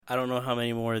I don't know how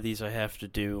many more of these I have to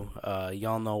do.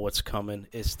 Y'all know what's coming.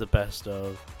 It's the best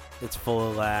of. It's full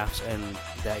of laughs and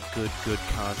that good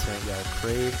content y'all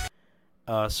crave.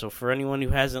 So for anyone who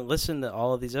hasn't listened to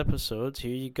all of these episodes,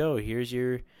 here you go. Here's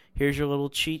your little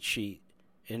cheat sheet.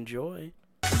 Enjoy.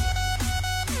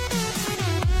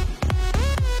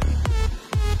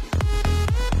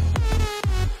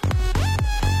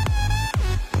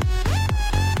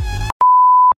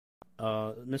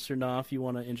 Mr. Knopf, you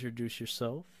want to introduce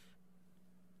yourself?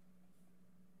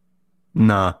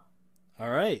 Nah. All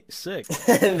right, sick.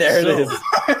 There it is.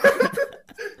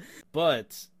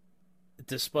 But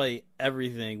despite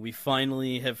everything, we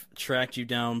finally have tracked you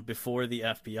down before the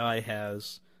FBI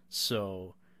has.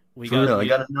 So I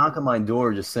got a knock on my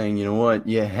door just saying, you know what?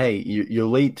 Yeah, hey, you're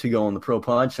late to go on the Pro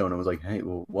Pod show, and I was like, hey,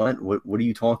 well, what are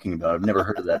you talking about? I've never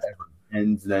heard of that ever.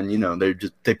 And then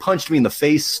they punched me in the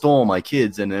face, stole my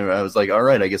kids, and I was like, all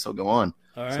right, I guess I'll go on.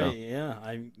 All right, so. Yeah,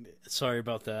 I'm sorry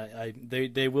about that.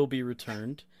 They will be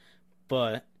returned,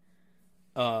 but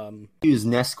I use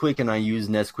Nesquik, and I use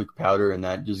Nesquik powder, and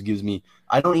that just gives me.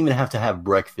 I don't even have to have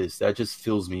breakfast. That just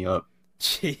fills me up.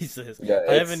 Jesus,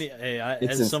 yeah,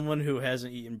 as someone who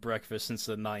hasn't eaten breakfast since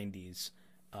the '90s,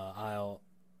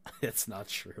 It's not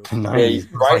true. Yeah,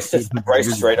 Bryce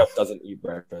straight up doesn't eat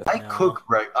breakfast.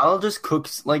 I'll just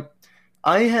cook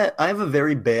I have a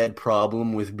very bad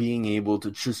problem with being able to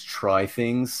just try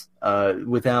things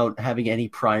without having any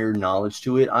prior knowledge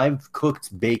to it. I've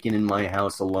cooked bacon in my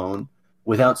house alone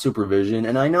without supervision,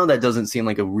 and I know that doesn't seem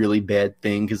like a really bad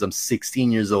thing because I'm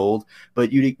 16 years old,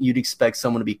 but you'd expect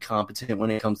someone to be competent when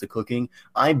it comes to cooking.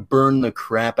 I burned the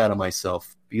crap out of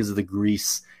myself because of the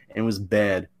grease, and it was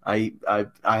bad. I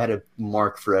had a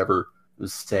mark forever. It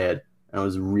was sad. I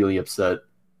was really upset.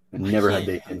 I never had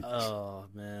bacon. Oh,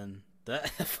 man. That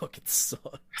fucking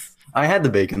sucks. I had the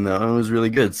bacon, though. It was really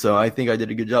good, so I think I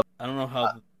did a good job. I don't know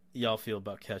how y'all feel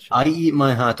about ketchup. I eat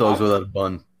my hot dogs without a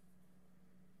bun.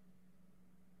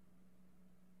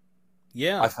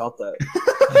 Yeah. I felt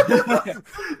that.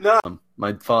 No.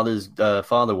 My father's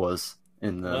father was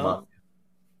in the mafia.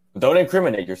 Don't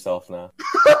incriminate yourself now.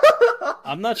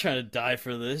 I'm not trying to die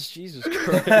for this. Jesus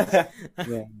Christ.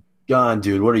 Yeah. God,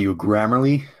 dude, what are you,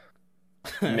 Grammarly?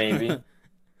 Maybe.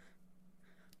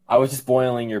 I was just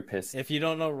boiling your piss. If you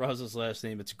don't know Roz's last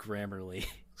name, it's Grammarly.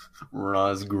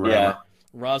 Roz Grammarly. Yeah.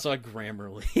 Raza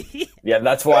Grammarly. Yeah,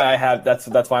 that's why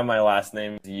that's why my last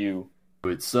name is you.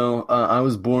 So I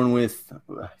was born with,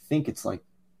 I think it's like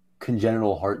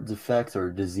congenital heart defect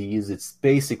or disease. It's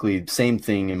basically the same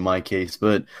thing in my case,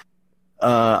 but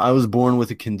I was born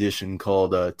with a condition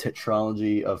called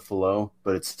tetralogy of Fallot,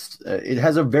 but it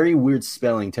has a very weird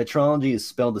spelling. Tetralogy is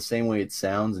spelled the same way it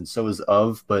sounds, and so is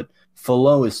of, but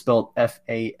Fallot is spelled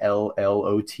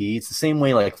F-A-L-L-O-T. It's the same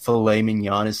way like filet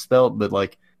mignon is spelled, but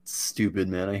like it's stupid,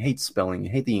 man. I hate spelling. I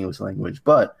hate the English language.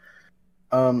 But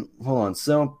hold on.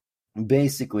 So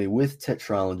basically, with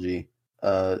tetralogy,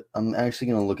 I'm actually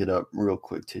going to look it up real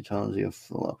quick. Tetralogy of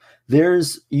Fallot.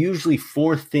 There's usually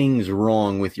 4 things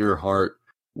wrong with your heart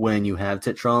when you have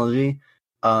tetralogy.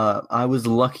 I was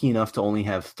lucky enough to only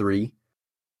have 3.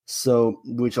 So,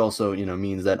 which also,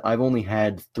 means that I've only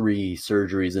had 3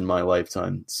 surgeries in my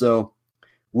lifetime. So,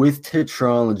 with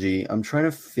tetralogy, I'm trying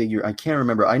to figure. I can't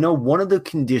remember. I know one of the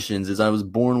conditions is I was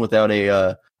born without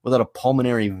a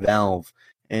pulmonary valve.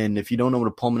 And if you don't know what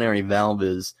a pulmonary valve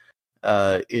is,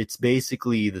 it's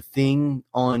basically the thing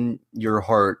on your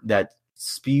heart that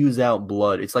spews out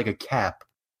blood. It's like a cap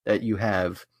that you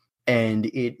have, and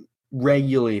it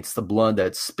regulates the blood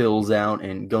that spills out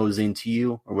and goes into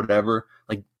you or whatever.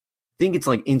 Like, I think it's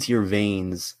like into your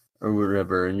veins or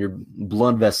whatever, and your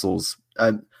blood vessels.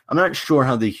 I'm not sure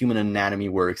how the human anatomy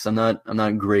works. I'm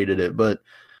not great at it, but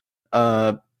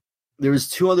there was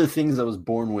 2 other things I was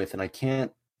born with, and I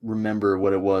can't remember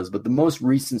what it was, but the most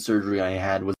recent surgery I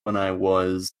had was when I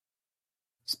was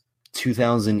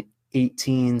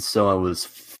 2018, so I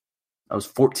was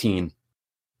 14. It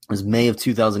was May of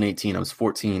 2018. I was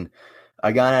 14.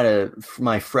 I got out of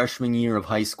my freshman year of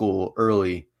high school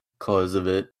early because of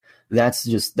it. That's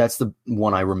the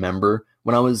one I remember.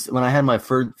 When I had my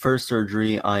first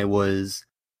surgery, I was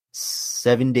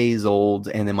 7 days old,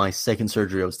 and then my second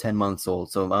surgery I was 10 months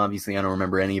old. So obviously I don't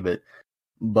remember any of it.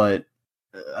 But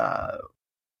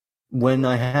when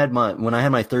I had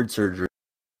my third surgery,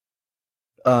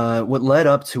 what led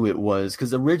up to it was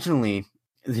because originally,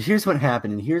 here's what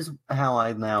happened, and here's how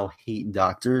I now hate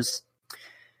doctors.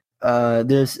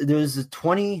 There's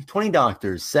 20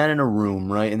 doctors sat in a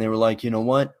room, right, and they were like, you know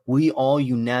what? We all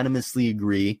unanimously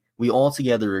agree, we all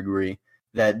together agree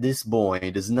that this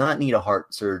boy does not need a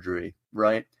heart surgery,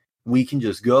 right? We can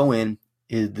just go in.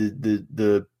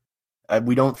 The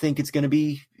We don't think it's going to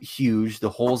be huge. The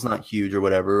hole's not huge or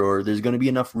whatever, or there's going to be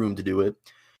enough room to do it.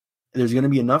 There's going to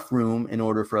be enough room in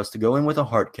order for us to go in with a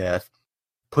heart cath,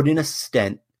 put in a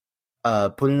stent,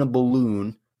 put in a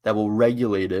balloon that will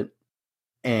regulate it.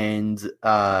 And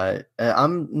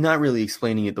I'm not really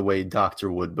explaining it the way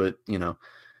doctor would, but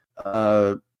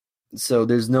so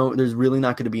there's really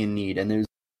not going to be a need. And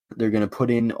they're going to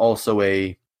put in also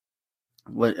it's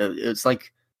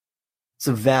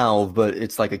a valve, but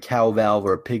it's like a cow valve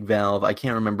or a pig valve. I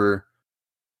can't remember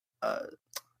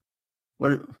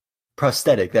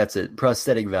prosthetic. That's it.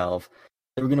 Prosthetic valve.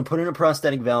 They were going to put in a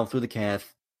prosthetic valve through the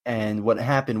cath. And what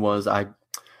happened was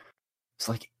it's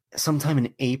like sometime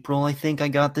in April, I think I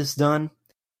got this done.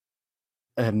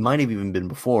 It might have even been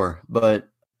before, but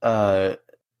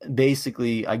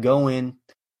basically I go in,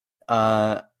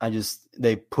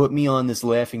 they put me on this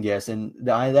laughing gas, and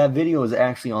that video is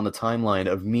actually on the timeline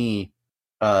of me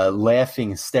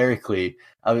laughing hysterically.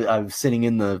 I was sitting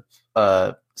in the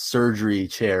surgery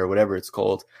chair, whatever it's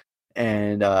called,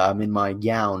 and I'm in my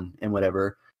gown and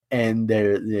whatever, and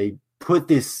they put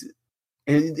this.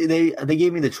 They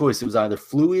gave me the choice. It was either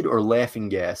fluid or laughing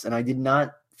gas, and I did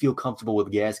not feel comfortable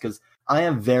with gas because I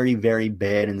have very, very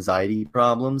bad anxiety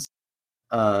problems.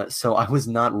 So I was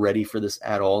not ready for this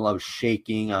at all. I was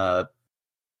shaking. I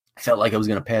felt like I was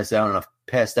going to pass out, and I've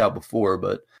passed out before,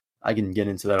 but I can get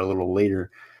into that a little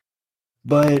later.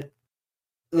 But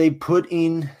they put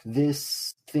in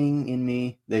this thing in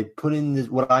me. They put in this,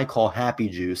 what I call happy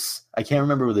juice. I can't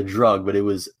remember the drug, but it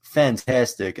was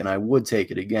fantastic, and I would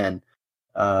take it again.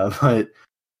 But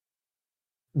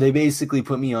they basically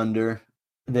put me under.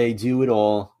 They do it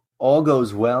all. All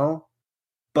goes well,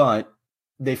 but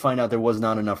they find out there was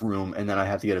not enough room, and then I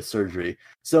have to get a surgery.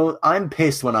 So I'm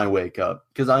pissed when I wake up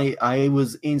because I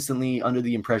was instantly under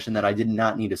the impression that I did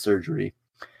not need a surgery.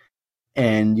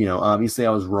 And, obviously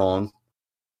I was wrong.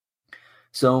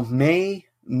 So May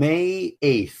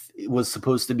 8th was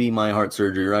supposed to be my heart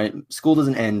surgery, right? School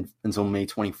doesn't end until May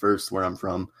 21st where I'm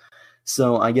from.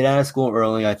 So I get out of school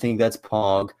early. I think that's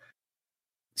POG.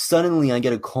 Suddenly I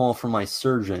get a call from my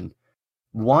surgeon.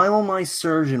 While my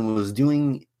surgeon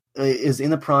is in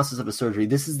the process of a surgery,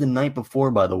 this is the night before,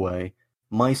 by the way,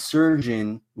 my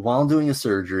surgeon, while doing a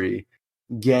surgery,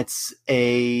 gets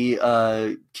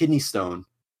a kidney stone.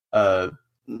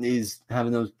 Is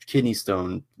having those kidney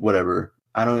stone, whatever.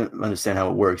 I don't understand how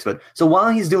it works, but so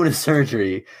while he's doing a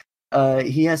surgery,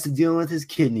 he has to deal with his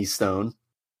kidney stone,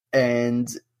 and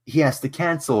he has to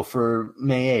cancel for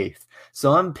May 8th.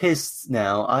 So I'm pissed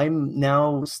now. I'm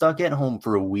now stuck at home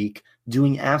for a week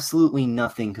doing absolutely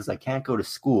nothing because I can't go to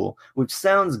school, which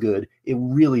sounds good. It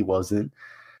really wasn't,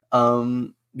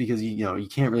 because you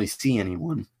can't really see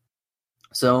anyone.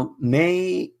 So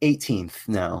May 18th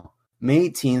now. May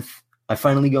 18th, I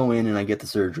finally go in and I get the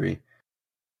surgery.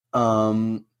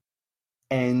 And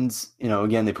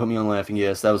again, they put me on laughing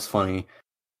gas. That was funny.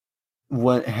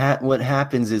 What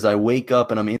happens is I wake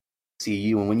up and I'm in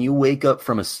ICU, and when you wake up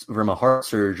from a heart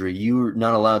surgery, you're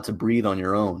not allowed to breathe on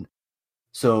your own.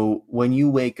 So when you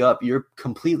wake up, you're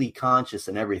completely conscious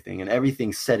and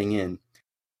everything's setting in.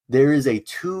 There is a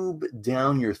tube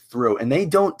down your throat, and they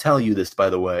don't tell you this, by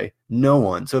the way. No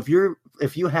one. So if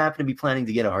you happen to be planning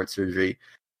to get a heart surgery,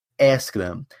 ask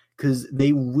them, because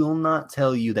they will not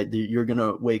tell you that you're going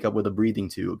to wake up with a breathing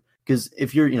tube. Because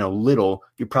if you're, little,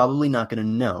 you're probably not going to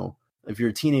know. If you're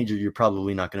a teenager, you're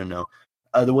probably not going to know.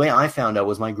 The way I found out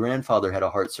was my grandfather had a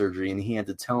heart surgery, and he had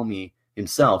to tell me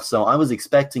himself. So I was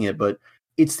expecting it, but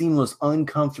it's the most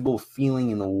uncomfortable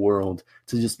feeling in the world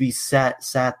to just be sat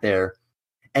there.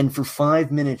 And for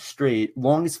 5 minutes straight,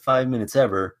 longest 5 minutes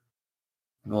ever.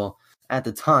 Well, at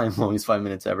the time, longest 5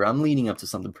 minutes ever. I'm leading up to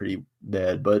something pretty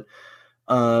bad, but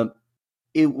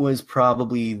it was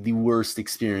probably the worst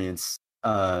experience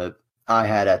I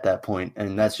had at that point,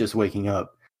 and that's just waking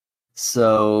up.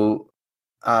 So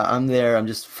I'm there. I'm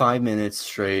just 5 minutes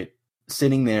straight,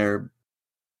 sitting there,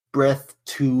 breath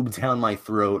tube down my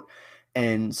throat.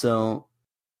 And so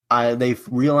they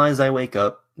realize I wake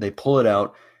up, they pull it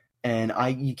out, and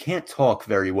you can't talk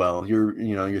very well.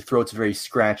 Your throat's very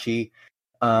scratchy.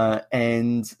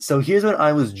 And so here's what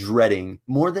I was dreading,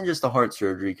 more than just the heart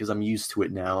surgery, because I'm used to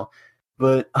it now.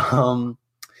 But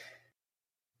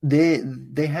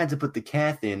they had to put the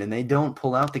cath in, and they don't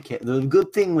pull out the cath. The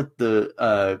good thing with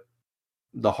the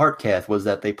heart cath was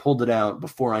that they pulled it out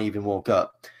before I even woke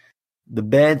up. The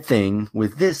bad thing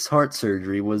with this heart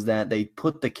surgery was that they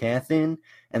put the cath in,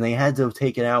 and they had to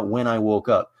take it out when I woke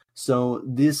up. So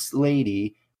this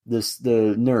lady,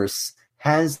 the nurse,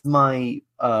 has my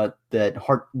not the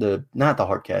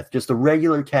heart cath, just a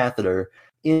regular catheter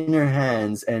in her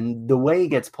hands, and the way it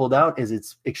gets pulled out is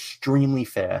it's extremely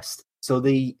fast. So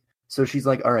she's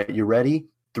like, all right, you ready?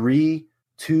 3,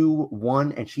 2,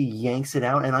 1, and she yanks it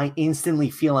out, and I instantly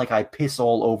feel like I piss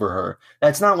all over her.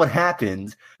 That's not what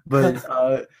happened, but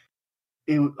oh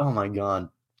my God.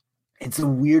 It's a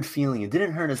weird feeling. It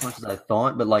didn't hurt as much as I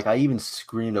thought, but like I even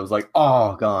screamed. I was like,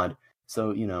 oh God.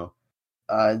 So,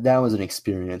 that was an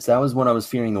experience. That was when I was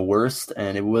fearing the worst,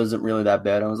 and it wasn't really that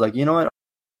bad. I was like, you know what?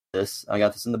 I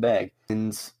got this in the bag.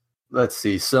 And let's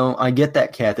see. So I get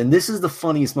that catheter, and this is the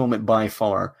funniest moment by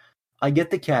far. I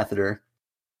get the catheter,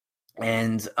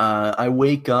 and I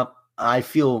wake up. I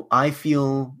feel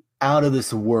out of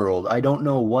this world. I don't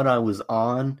know what I was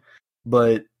on,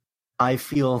 but I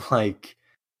feel like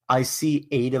I see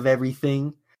 8 of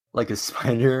everything, like a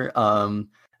spider.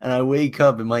 And I wake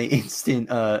up, and my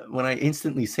when I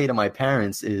instantly say to my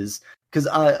parents is, because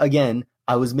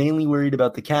I was mainly worried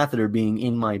about the catheter being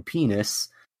in my penis.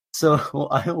 So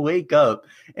I wake up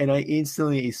and I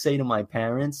instantly say to my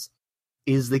parents,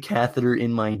 is the catheter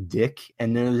in my dick?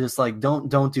 And they're just like,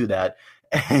 don't do that.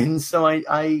 And so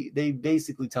they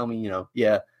basically tell me,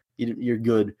 yeah, you're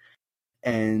good.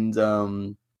 And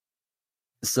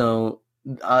so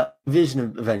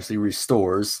vision eventually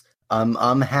restores.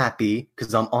 I'm happy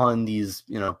because I'm on these,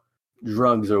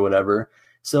 drugs or whatever.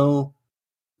 So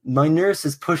my nurse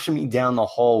is pushing me down the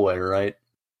hallway, right?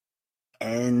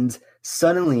 And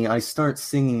suddenly I start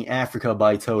singing Africa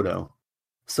by Toto.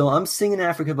 So I'm singing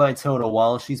Africa by Toto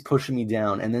while she's pushing me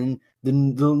down. And then the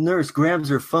nurse grabs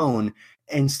her phone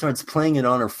and starts playing it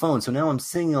on her phone. So now I'm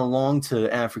singing along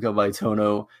to Africa by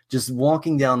Toto, just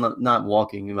walking down, not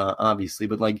walking, obviously,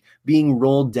 but like being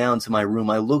rolled down to my room.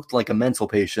 I looked like a mental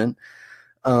patient.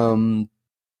 And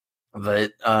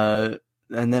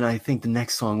then I think the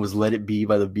next song was Let It Be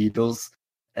by the Beatles.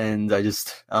 And I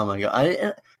just, oh my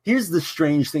God. Here's the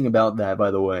strange thing about that,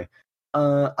 by the way.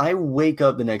 I wake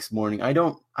up the next morning.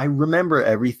 I remember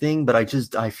everything, but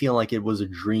I feel like it was a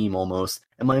dream almost.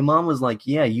 And my mom was like,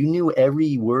 yeah, you knew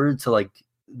every word to like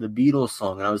the Beatles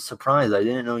song. And I was surprised. I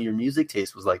didn't know your music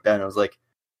taste was like that. And I was like,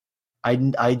 I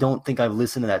don't think I've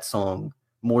listened to that song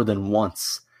more than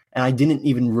once. And I didn't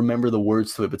even remember the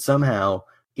words to it, but somehow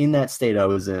in that state I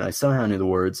was in, I somehow knew the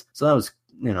words. So that was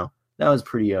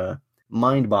pretty,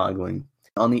 mind boggling.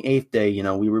 On the 8th day,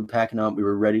 we were packing up, we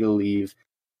were ready to leave.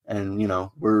 And,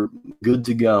 we're good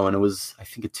to go. And it was, I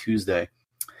think, a Tuesday.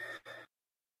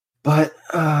 But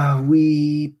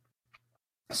we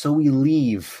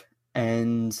leave,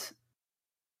 and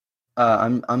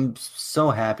I'm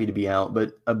so happy to be out.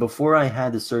 But before I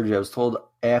had the surgery, I was told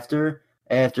after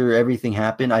everything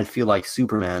happened, I'd feel like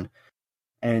Superman.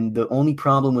 And the only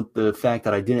problem with the fact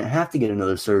that I didn't have to get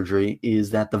another surgery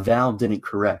is that the valve didn't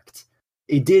correct.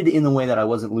 It did in the way that I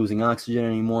wasn't losing oxygen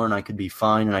anymore, and I could be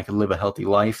fine, and I could live a healthy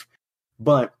life.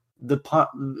 But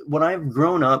what I've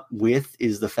grown up with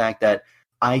is the fact that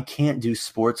I can't do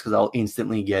sports because I'll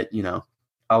instantly get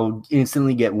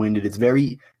winded.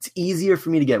 It's easier for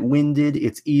me to get winded.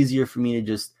 It's easier for me to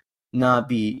just not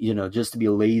be, just to be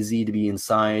lazy, to be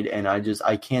inside, and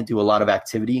I can't do a lot of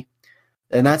activity.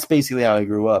 And that's basically how I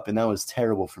grew up, and that was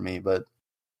terrible for me. But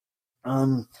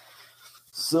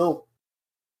so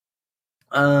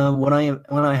what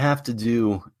I have to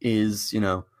do is,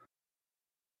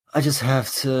 I just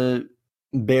have to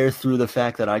bear through the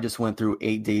fact that I just went through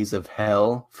 8 days of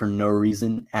hell for no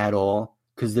reason at all,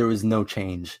 because there was no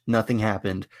change. Nothing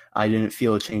happened. I didn't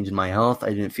feel a change in my health. I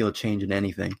didn't feel a change in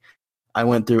anything. I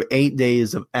went through 8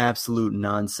 days of absolute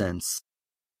nonsense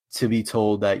to be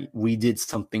told that we did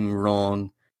something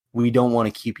wrong. We don't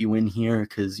want to keep you in here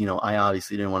because, I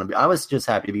obviously didn't want to be. I was just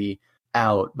happy to be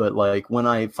out, but like when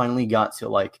I finally got to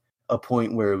like a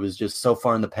point where it was just so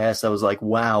far in the past, I was like,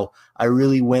 wow, I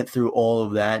really went through all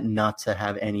of that not to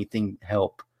have anything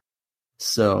help.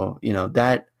 So,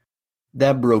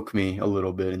 that broke me a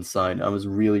little bit inside. I was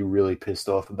really, really pissed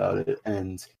off about it.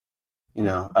 And,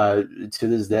 to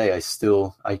this day,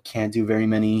 I can't do very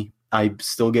many. I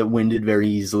still get winded very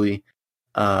easily.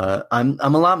 I'm a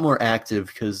lot more active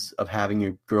because of having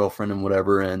a girlfriend and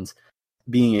whatever, and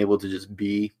being able to just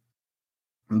be.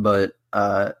 But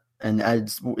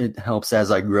it helps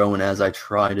as I grow and as I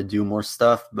try to do more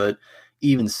stuff. But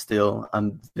even still,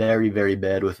 I'm very, very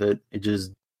bad with it. It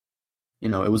just, it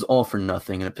was all for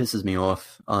nothing, and it pisses me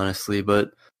off, honestly.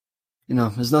 But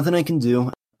there's nothing I can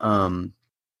do.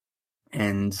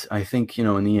 And I think,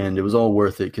 in the end, it was all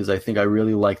worth it because I think I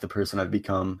really like the person I've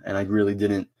become, and I really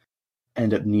didn't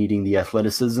end up needing the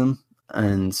athleticism.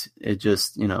 And it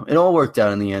just, it all worked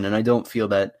out in the end. And I don't feel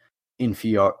that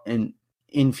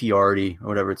inferiority or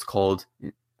whatever it's called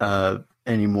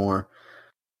anymore.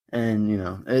 And,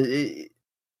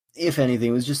 if anything,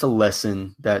 it was just a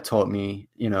lesson that taught me,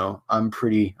 I'm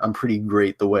pretty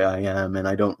great the way I am, and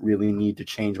I don't really need to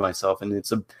change myself. And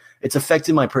it's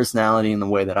affected my personality in the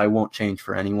way that I won't change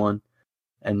for anyone.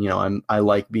 And I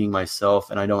like being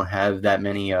myself, and I don't have that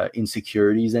many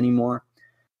insecurities anymore.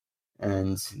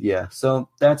 And yeah, so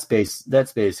that's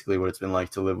basically what it's been like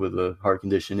to live with a heart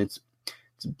condition. It's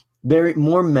very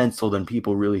more mental than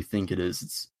people really think it is.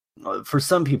 It's for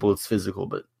some people it's physical,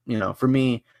 but for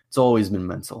me, it's always been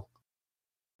mental.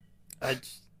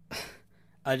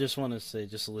 I just want to say,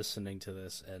 just listening to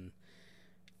this, and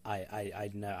I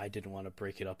didn't want to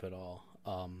break it up at all.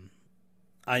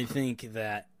 I think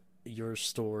that your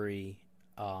story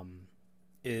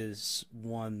is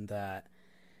one that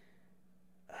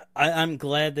I'm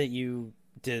glad that you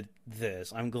did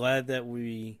this. I'm glad that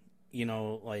we,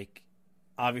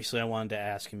 obviously I wanted to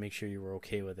ask and make sure you were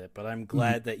okay with it, but I'm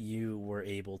glad that you were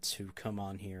able to come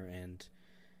on here and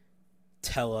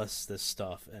tell us this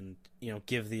stuff and,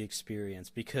 give the experience,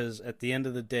 because at the end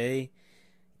of the day,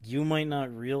 you might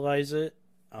not realize it,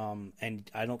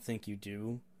 and I don't think you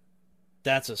do.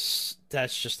 That's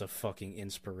just a fucking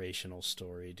inspirational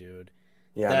story, dude.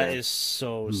 Yeah, that man. is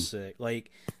so sick.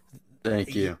 Like,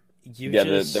 thank you.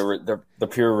 The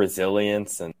pure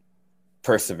resilience and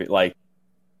persevere. Like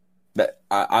that,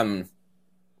 I'm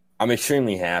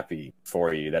extremely happy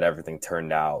for you that everything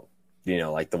turned out,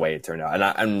 like the way it turned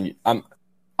out. And I'm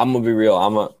gonna be real.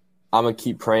 I'm gonna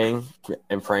keep praying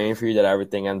and praying for you that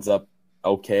everything ends up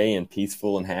okay and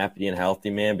peaceful and happy and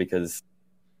healthy, man. Because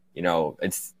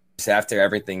it's after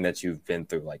everything that you've been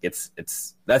through. Like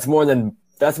that's more than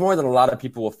a lot of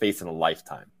people will face in a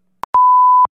lifetime.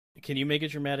 Can you make a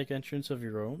dramatic entrance of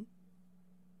your own?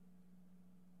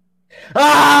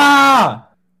 Ah!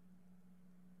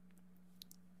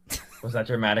 Was that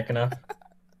dramatic enough?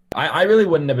 I really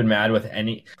wouldn't have been mad with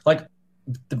any, like,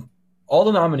 all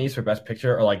the nominees for Best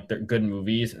Picture are like they're good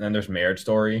movies, and then there's Marriage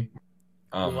Story.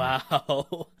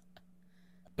 Wow.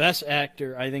 Best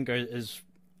Actor, I think, is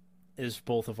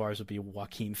both of ours would be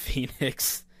Joaquin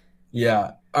Phoenix.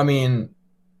 Yeah, I mean,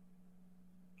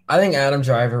 I think Adam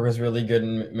Driver was really good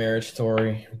in Marriage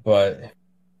Story, but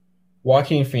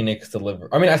Joaquin Phoenix delivered.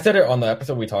 I mean, I said it on the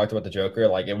episode we talked about the Joker.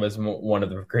 Like, it was one of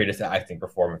the greatest acting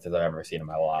performances I've ever seen in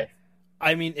my life.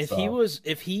 I mean,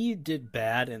 if he did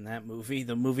bad in that movie,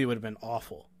 the movie would have been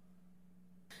awful.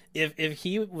 If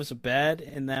he was bad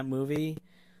in that movie,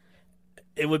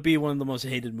 it would be one of the most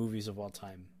hated movies of all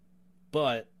time.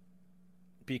 But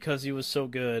because he was so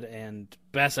good and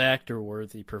Best Actor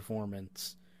worthy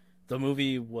performance, the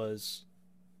movie was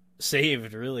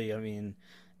saved, really. I mean,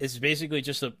 it's basically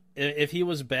just if he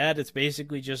was bad, it's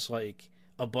basically just like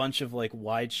a bunch of like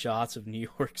wide shots of New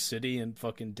York City and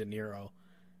fucking De Niro.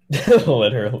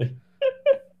 Literally.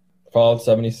 Fallout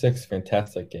 76,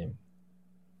 fantastic game.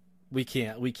 We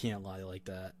can't lie like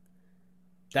that.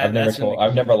 I've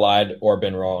never lied or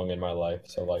been wrong in my life.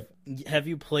 So, like, have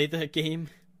you played that game?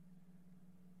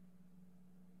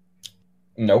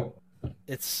 Nope.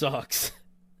 It sucks.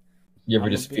 You ever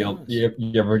just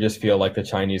feel like the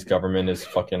Chinese government is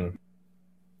fucking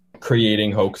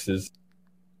creating hoaxes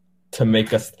to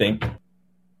make us think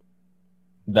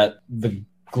that the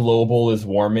global is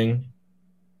warming?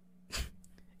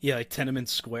 Yeah, like Tenement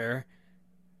Square.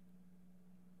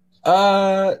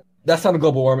 That's not a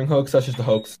global warming hoax. That's just a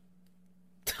hoax.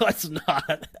 That's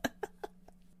not.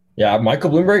 Yeah, Michael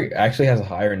Bloomberg actually has a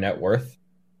higher net worth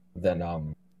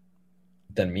than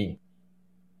me.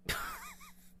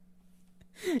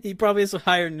 He probably has a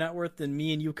higher net worth than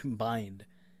me and you combined.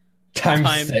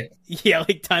 Times 6. Yeah,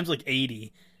 like times like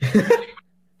 80.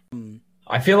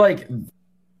 I feel like,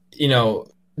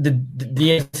 the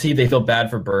DNC, they feel bad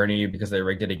for Bernie because they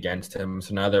rigged it against him.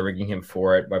 So now they're rigging him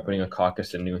for it by putting a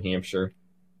caucus in New Hampshire,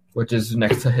 which is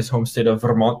next to his home state of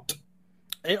Vermont.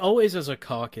 It always is a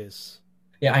caucus.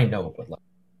 Yeah, I know, but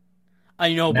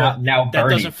now that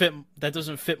Bernie.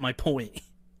 doesn't fit my point.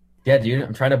 Yeah, dude,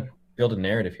 I'm trying to build a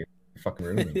narrative here. You're fucking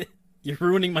ruining it. You're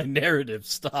ruining my narrative.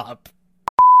 Stop.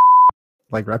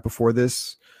 Like right before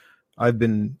this, I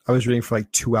was reading for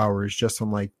like 2 hours just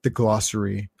on like the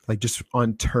glossary, like just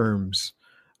on terms,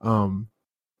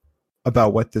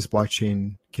 about what this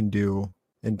blockchain can do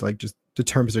and like just the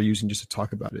terms they're using just to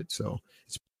talk about it. So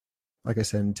it's, like I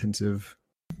said, intensive.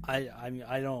 I mean,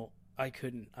 I don't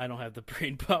have the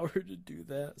brain power to do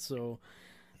that. So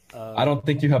I don't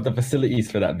think you have the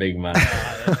facilities for that, big man.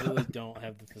 I really don't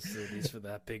have the facilities for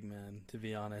that, big man, to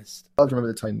be honest. I'll remember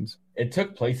the Titans. It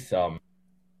took place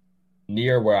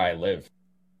near where I live.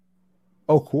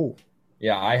 Oh, cool.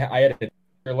 Yeah, I had a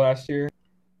teacher last year,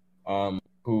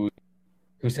 who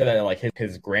said that like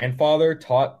his grandfather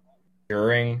taught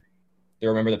during They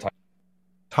Remember the Titans.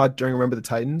 Todd during Remember the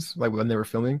Titans, like when they were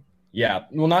filming. Yeah,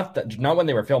 well, not when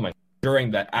they were filming,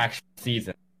 during the actual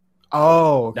season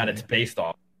Oh, okay. that it's based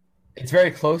off. It's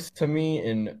very close to me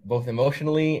in both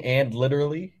emotionally and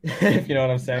literally, if you know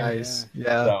what I'm saying. Nice.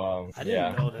 Yeah, So, I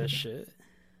didn't know that shit.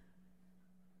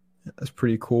 that's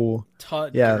pretty cool.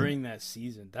 Todd Yeah. during that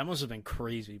season. That must have been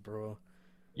crazy, bro.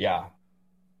 Yeah.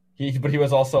 But he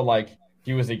was also like,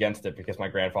 he was against it because my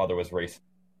grandfather was racist.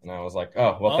 And I was like,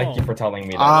 oh, well, thank you for telling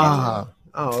me that.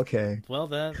 Okay. Well,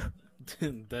 that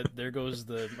there goes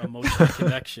the emotional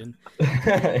connection.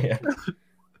 Yeah.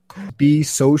 Be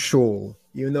social.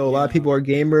 Even though a lot of people are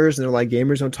gamers and they're like,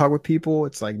 gamers don't talk with people,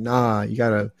 it's like, nah, you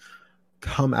gotta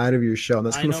come out of your shell. And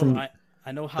that's coming from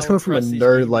I know how that's coming from a oppressed these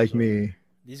nerd gamers like are. me.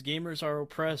 These gamers are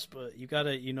oppressed, but you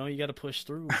gotta push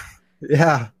through.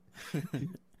 Yeah.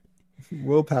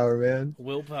 Willpower, man.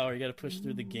 Willpower, you gotta push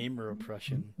through the gamer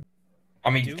oppression. I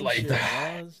mean, Do like, shit,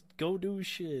 Oz. Go do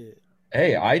shit.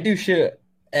 hey, I do shit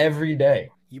every day.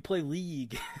 You play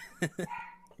League.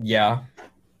 Yeah.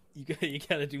 You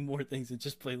gotta do more things than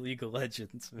just play League of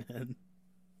Legends, man.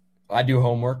 I do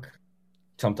homework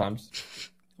sometimes.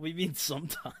 What do you mean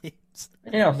sometimes? You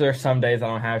know, if there's some days I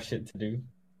don't have shit to do.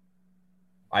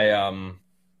 I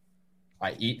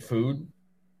eat food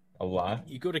a lot.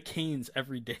 You go to Cane's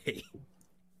every day.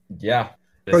 Yeah.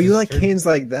 Bro, this you is like true. Cane's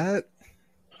like that?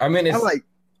 I mean, I like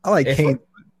it's Cane's.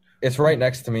 It's right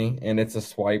next to me, and it's a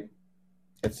swipe.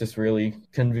 It's just really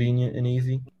convenient and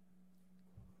easy.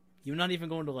 You're not even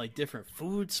going to like different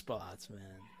food spots, man.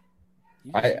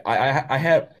 You I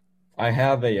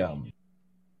have a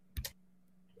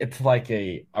it's like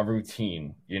a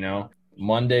routine, you know.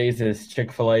 Mondays is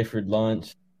Chick-fil-A for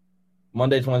lunch.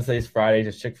 Mondays, Wednesdays, Fridays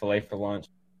is Chick-fil-A for lunch.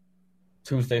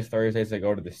 Tuesdays, Thursdays I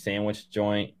go to the sandwich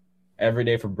joint. Every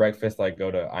day for breakfast I go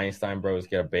to Einstein Bros,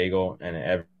 get a bagel,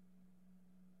 and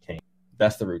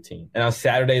that's the routine. And on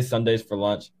Saturdays, Sundays for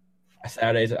lunch.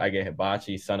 Saturdays I get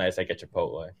hibachi. Sundays I get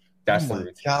Chipotle. That's the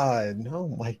routine. God. Oh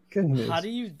my goodness. how do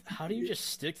you just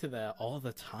stick to that all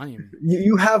the time?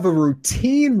 You have a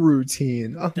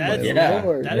routine. Oh That's my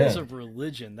Lord. That is a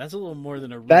religion. That's a little more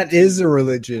than a routine. That is a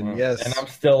religion, yes. And I'm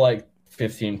still like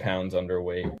 15 pounds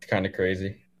underweight. It's kind of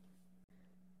crazy.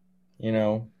 You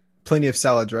know? Plenty of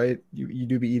salads, right? You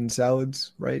do be eating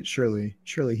salads, right? Surely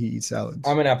he eats salads.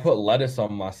 I mean, I put lettuce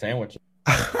on my sandwich.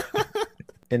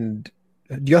 And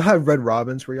do y'all have Red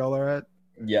Robins where y'all are at?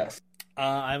 Yes.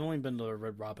 I've only been to a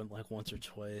Red Robin like once or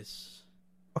twice.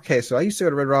 Okay, so I used to go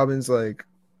to Red Robins like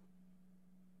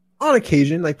on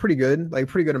occasion, like pretty good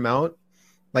amount.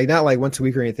 Like not like once a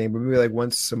week or anything, but maybe like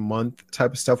once a month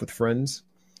type of stuff with friends.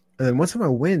 And then one time I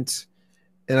went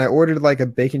and I ordered like a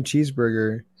bacon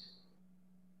cheeseburger.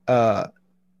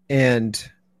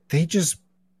 And they just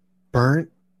burnt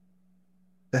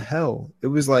the hell. It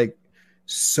was like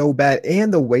so bad.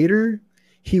 And the waiter,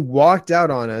 he walked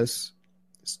out on us.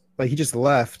 Like he just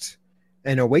left.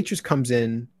 And a waitress comes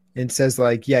in and says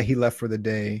like, yeah, he left for the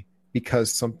day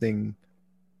because something.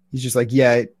 He's just like,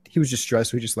 yeah, he was just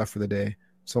stressed. So he just left for the day.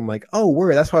 So I'm like, oh,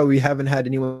 word. That's why we haven't had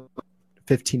anyone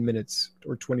 15 minutes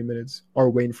or 20 minutes or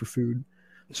waiting for food.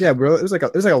 So yeah, bro, it was like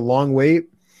a long wait.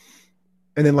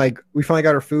 And then like we finally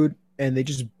got our food and they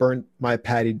just burnt my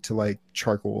patty to like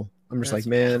charcoal. I'm just like,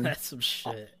 man, That's some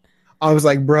shit. I was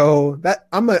like, bro, that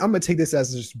I'm gonna take this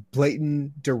as just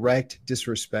blatant, direct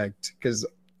disrespect because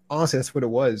honestly, that's what it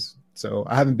was. So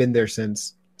I haven't been there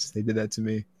since they did that to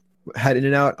me. Had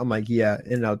In-N-Out, I'm like, yeah,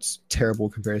 In-N-Out's terrible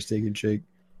compared to Steak and Shake,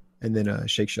 and then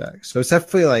Shake Shack. So it's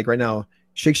definitely like right now,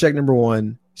 Shake Shack number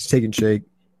 1, Steak and Shake,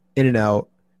 In-N-Out,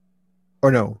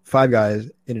 or no, Five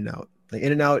Guys, In-N-Out. Like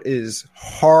In-N-Out is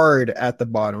hard at the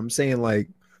bottom. I'm saying like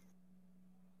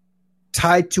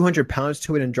tie 200 pounds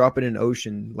to it and drop it in an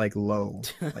ocean like low.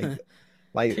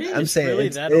 Like Dude, I'm saying, really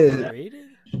it's, that it- overrated?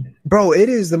 bro, it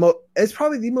is the most. It's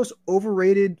probably the most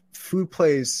overrated food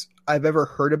place I've ever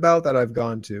heard about that I've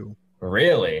gone to.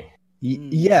 Really?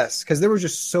 Yes, because there was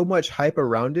just so much hype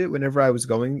around it whenever I was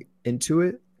going into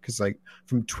it. Because like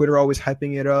from Twitter always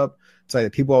hyping it up, it's like the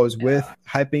people I was with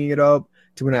hyping it up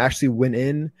to when I actually went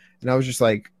in, and I was just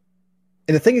like,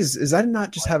 and the thing is I did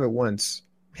not just have it once.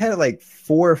 We had it like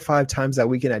 4 or 5 times that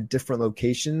weekend at different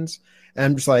locations, and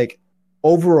I'm just like,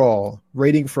 overall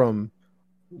rating from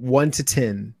 1 to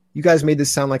 10. You guys made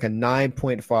this sound like a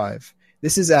 9.5.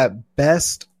 This is at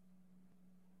best.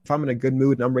 If I'm in a good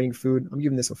mood and I'm rating food, I'm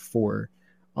giving this a 4.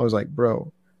 I was like,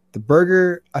 bro, the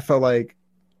burger, I felt like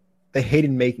they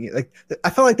hated making it. Like I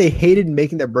felt like they hated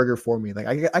making their burger for me. Like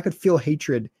I could feel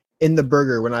hatred in the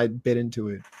burger when I bit into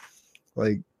it.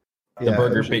 Like The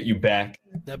burger bit you back.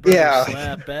 That burger Yeah.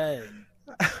 slap bad.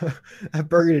 that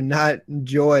burger did not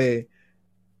enjoy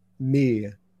me,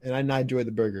 and I not enjoy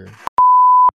the burger.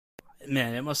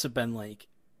 Man, it must have been like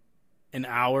an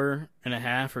hour and a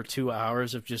half or 2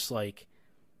 hours of just like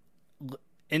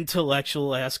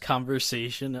intellectual ass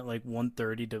conversation at like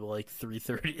 1:30 to like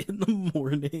 3:30 in the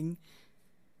morning.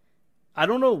 I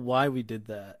don't know why we did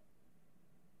that.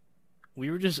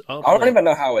 We were just up. I don't even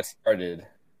know how it started.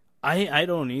 I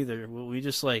don't either. We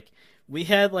just like we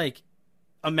had like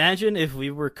imagine if we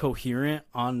were coherent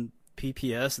on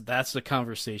PPS, that's the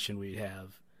conversation we'd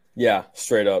have. Yeah,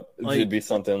 straight up. Like, It'd be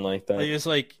something like that. Like it's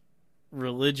like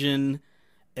religion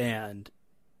and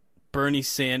Bernie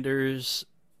Sanders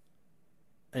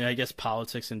and I guess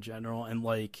politics in general and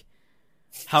like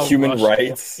how human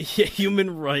rights. Yeah,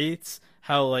 human rights,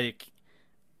 how like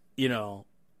you know,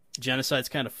 genocide's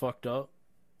kind of fucked up.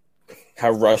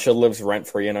 How Russia lives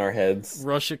rent-free in our heads.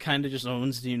 Russia kind of just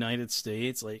owns the United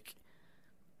States, like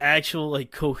actual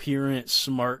like coherent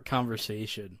smart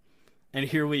conversation. And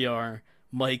here we are,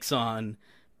 mics on,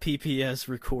 PPS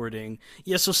recording.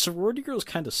 Yeah, so sorority girls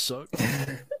kind of suck.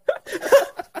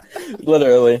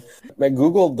 Literally. Man,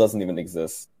 Google doesn't even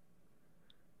exist.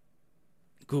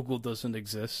 Google doesn't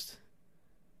exist.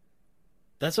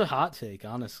 That's a hot take,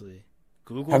 honestly.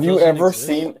 Google Have you ever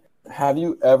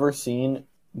seen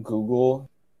Google?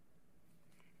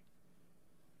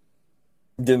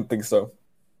 Didn't think so.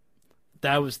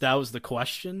 That was the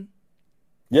question?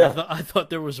 Yeah. I thought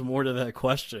there was more to that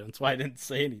question. That's why I didn't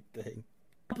say anything.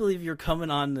 I believe you're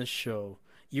coming on this show.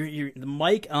 You're the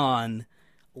mic on,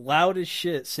 loud as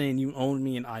shit, saying you own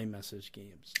me in iMessage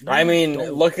games. No, I mean,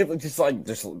 don't. look at just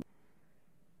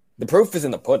the proof is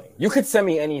in the pudding. You could send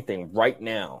me anything right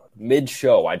now,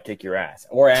 mid-show. I'd kick your ass,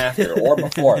 or after, or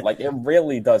before. Like it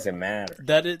really doesn't matter.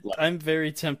 I'm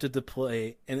very tempted to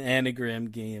play an anagram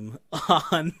game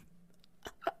on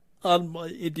my.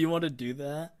 Do you want to do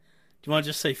that? Do you want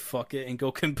to just say fuck it and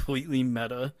go completely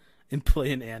meta and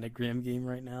play an anagram game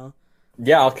right now?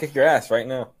 Yeah, I'll kick your ass right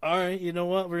now. All right, you know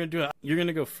what? We're gonna do it. You're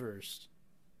gonna go first.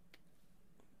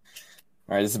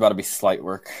 All right, this is about to be slight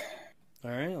work. All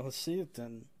right, let's see it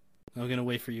then. I'm gonna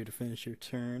wait for you to finish your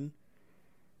turn.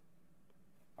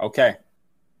 Okay.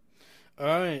 All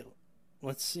right,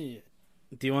 let's see.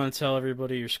 Do you want to tell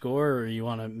everybody your score, or you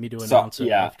want me to announce it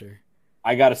after?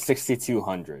 I got a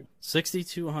 6,200.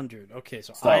 6,200. Okay,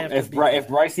 so So I have if to beat if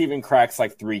Bryce even cracks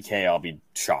like 3K, I'll be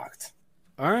shocked.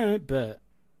 All right, bet.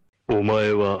 お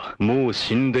前はもう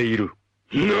死んでいる。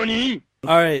何?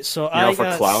 All right, so I for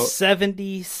got clout?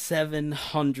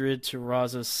 7,700 to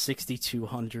Raza's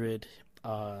 6,200.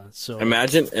 So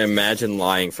imagine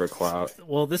lying for clout.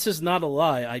 well, this is not a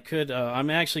lie. I could.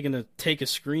 I'm actually gonna take a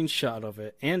screenshot of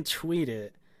it and tweet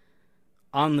it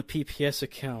on the PPS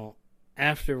account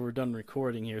after we're done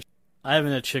recording here. I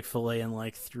haven't had Chick-fil-A in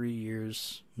like 3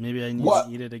 years. Maybe I need to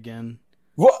eat it again.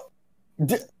 What?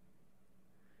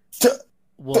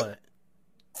 What?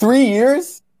 3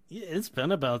 years? Yeah, it's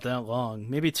been about that long.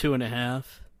 Maybe 2.5.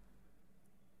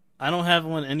 I don't have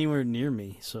one anywhere near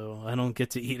me, so I don't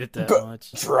get to eat it that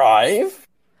much. Drive?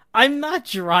 I'm not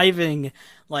driving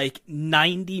like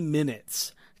 90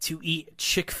 minutes to eat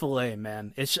Chick-fil-A,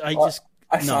 man.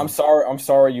 I'm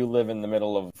sorry you live in the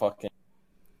middle of fucking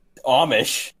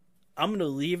Amish. I'm going to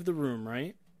leave the room,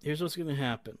 right? Here's what's going to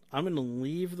happen. I'm going to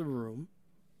leave the room.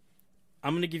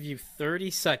 I'm going to give you 30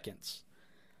 seconds.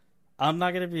 I'm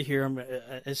not going to be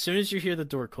here. As soon as you hear the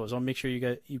door close, I'll make sure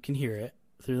you can hear it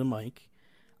through the mic.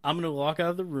 I'm going to walk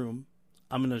out of the room.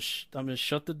 I'm going to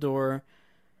shut the door.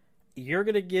 You're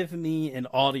going to give me an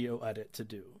audio edit to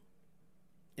do.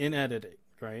 In editing,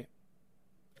 right?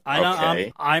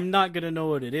 I'm not going to know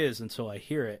what it is until I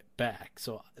hear it back.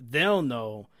 So they'll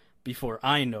know before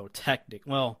I know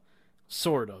well,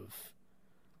 sort of.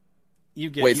 You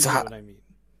get what I mean.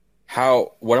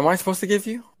 What am I supposed to give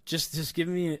you? Just give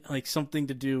me like something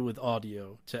to do with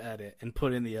audio to edit and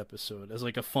put in the episode as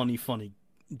like a funny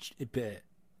bit.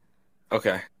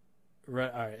 Okay.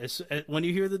 Right. All right. When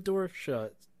you hear the door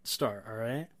shut, start. All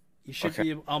right. You should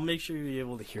be. I'll make sure you're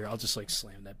able to hear. I'll just like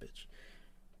slam that bitch.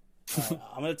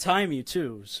 I'm gonna time you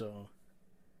too, so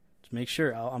to make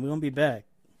sure. I'm gonna be back.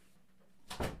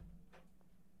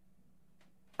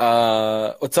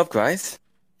 What's up, guys?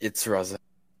 It's Raza.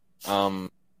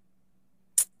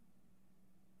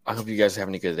 I hope you guys are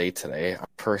having a good day today. I'm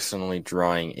personally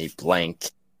drawing a blank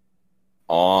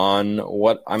on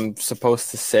what I'm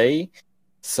supposed to say.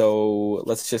 So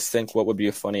let's just think what would be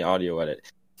a funny audio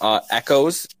edit.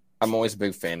 Echoes. I'm always a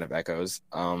big fan of echoes.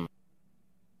 Like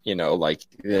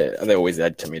they always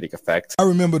add comedic effect. I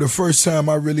remember the first time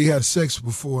I really had sex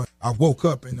before. I woke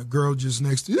up and the girl just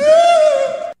next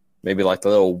to Maybe like the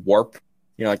little warp,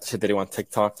 like the shit they do on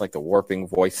TikTok, like the warping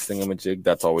voice thingamajig.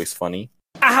 That's always funny.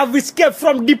 I have escaped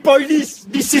from the police.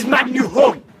 This is my new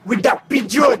home with that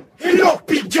pigeon. Hello,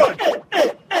 pigeon.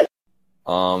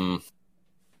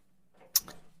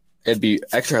 It'd be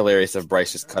extra hilarious if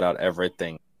Bryce just cut out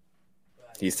everything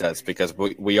he says, because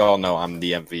we all know I'm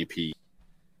the MVP.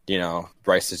 You know,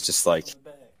 Bryce is just like,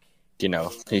 you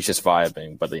know, he's just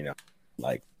vibing, but you know,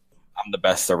 like, I'm the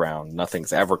best around.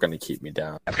 Nothing's ever gonna keep me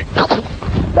down.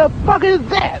 The fuck is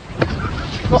that?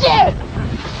 Shit!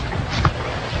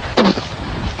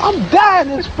 I'm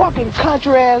dying in this fucking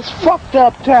country ass fucked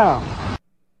up town.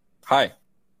 Hi.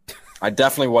 I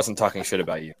definitely wasn't talking shit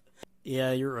about you.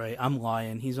 Yeah, you're right. I'm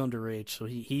lying. He's underage, so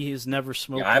he has never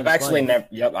smoked. Yeah, I've actually never.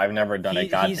 Yep, I've never done a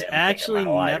goddamn He's thing actually in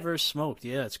my life. never smoked.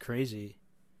 Yeah, it's crazy.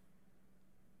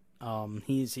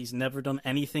 He's never done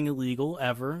anything illegal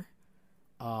ever.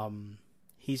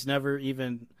 He's never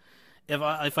even. If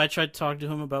I tried to talk to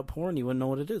him about porn, he wouldn't know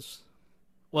what it is.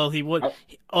 Well, he would.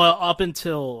 Up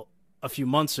until a few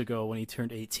months ago when he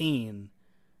turned 18.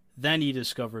 Then he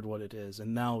discovered what it is,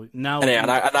 and now. And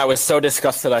I was so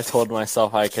disgusted. I told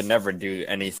myself I could never do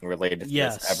anything related to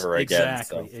this ever again.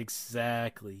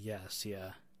 Exactly. Yes.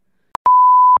 Yeah.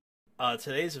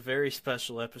 Today's a very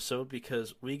special episode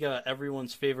because we got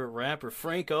everyone's favorite rapper,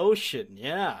 Frank Ocean.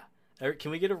 Yeah.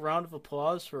 Can we get a round of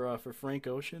applause for Frank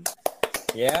Ocean?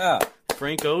 Yeah.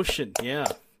 Frank Ocean. Yeah.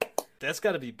 That's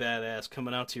got to be badass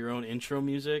coming out to your own intro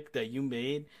music that you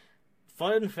made.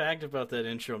 Fun fact about that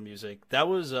intro music, that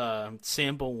was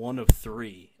sample 1 of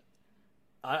 3.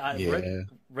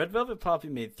 Red Velvet Poppy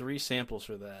made 3 samples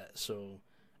for that, so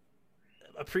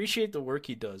appreciate the work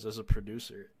he does as a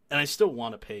producer. And I still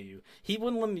want to pay you. You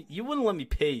wouldn't let me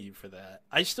pay you for that.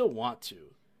 I still want to.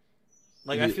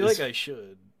 Like, I feel like I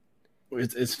should.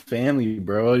 It's family,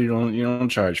 bro. You don't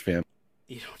charge family.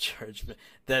 You don't charge me.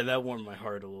 That warmed my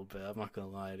heart a little bit. I'm not gonna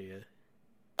lie to you.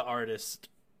 The artist,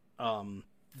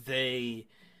 they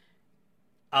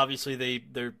obviously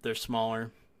they're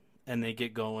smaller, and they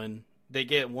get going. They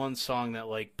get one song that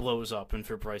like blows up, and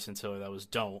for Bryson Tiller that was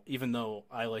 "Don't." Even though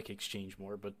I like Exchange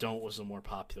more, but "Don't" was a more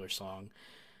popular song.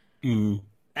 Mm.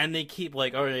 And they keep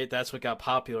like, all right, that's what got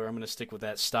popular. I'm gonna stick with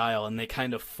that style, and they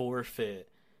kind of forfeit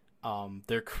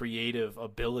their creative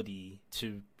ability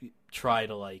to try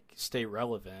to like stay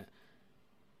relevant.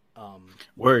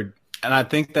 Word. And I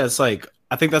think that's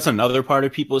another part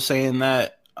of people saying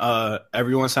that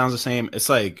everyone sounds the same. It's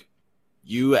like,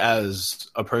 you as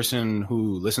a person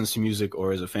who listens to music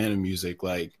or is a fan of music,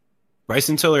 like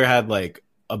Bryson Tiller had like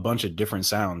a bunch of different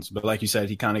sounds, but like you said,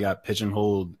 he kind of got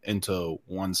pigeonholed into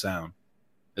one sound.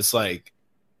 It's like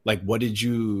what did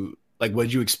you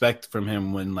expect from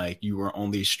him when like you were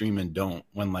only streaming Don't,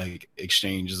 when like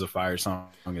Exchange is a fire song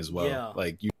as well? Yeah.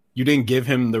 Like you didn't give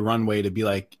him the runway to be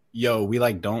like, yo, we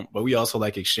like Don't, but we also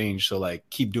like Exchange, so like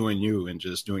keep doing you and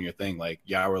just doing your thing. Like,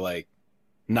 yeah, we're like,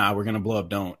 nah, we're gonna blow up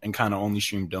Don't and kind of only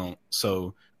stream Don't.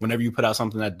 So whenever you put out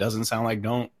something that doesn't sound like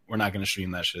Don't, we're not gonna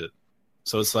stream that shit.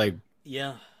 So it's like,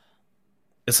 yeah,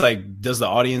 it's like, does the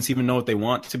audience even know what they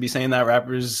want to be saying, that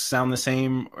rappers sound the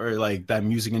same, or like that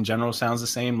music in general sounds the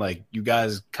same? Like, you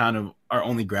guys kind of are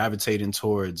only gravitating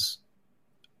towards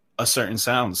a certain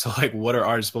sound. So like, what are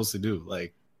artists supposed to do?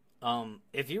 Like,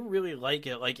 if you really like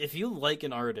it, like if you like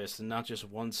an artist and not just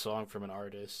one song from an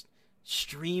artist,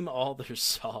 stream all their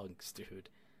songs, dude.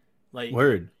 Like,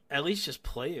 word. At least just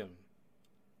play them.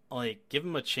 Like, give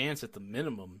them a chance at the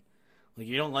minimum. Like,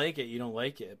 you don't like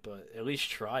it, but at least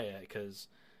try it, because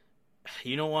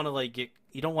you don't want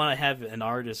to have an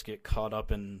artist get caught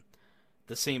up in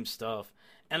the same stuff.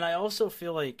 And I also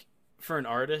feel like for an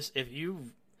artist, if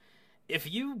you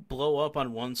blow up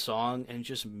on one song and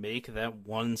just make that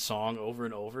one song over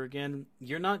and over again,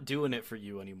 you're not doing it for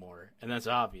you anymore, and that's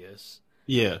obvious.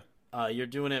 Yeah. You're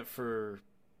doing it for,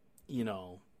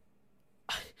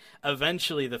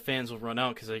 eventually the fans will run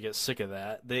out because they get sick of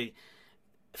that.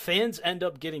 Fans end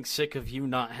up getting sick of you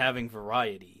not having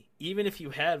variety. Even if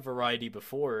you had variety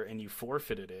before and you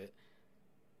forfeited it.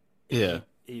 Yeah.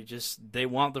 They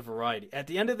want the variety. At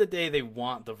the end of the day, they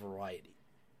want the variety.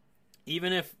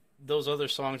 Even if those other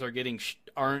songs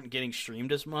aren't getting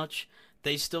streamed as much,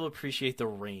 they still appreciate the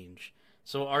range.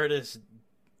 So artists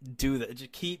do that.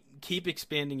 Just keep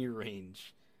expanding your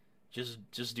range. Just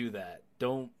do that.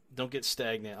 Don't get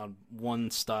stagnant on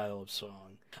one style of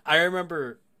song. I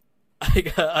remember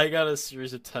I got a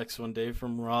series of texts one day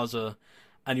from Raza,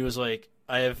 and he was like,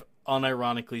 I have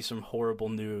unironically some horrible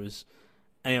news.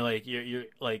 And you're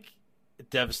like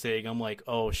devastating. I'm like,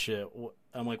 oh shit.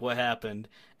 I'm like, what happened?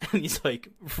 And he's like,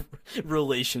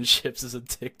 relationships is a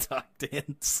TikTok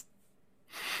dance.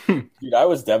 Dude, I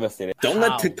was devastated. Don't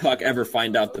let TikTok ever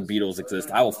find out the Beatles exist.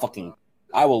 I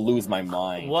will lose my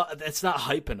mind. Well, that's not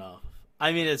hype enough.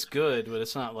 I mean, it's good, but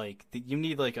it's not like you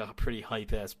need like a pretty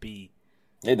hype ass beat.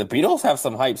 Hey, the Beatles have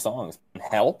some hype songs.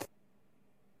 Help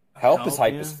is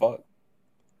hype as fuck.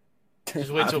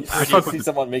 Just wait till I see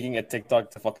someone making a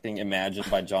TikTok to fucking Imagine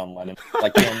by John Lennon.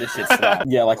 Like, damn, this shit slaps.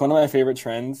 Yeah, like one of my favorite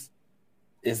trends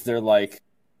is they're like,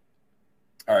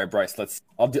 all right, Bryce,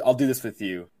 I'll do this with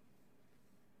you.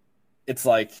 It's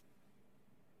like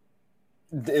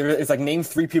name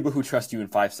 3 people who trust you in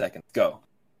 5 seconds. Go.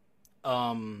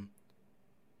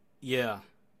 Yeah.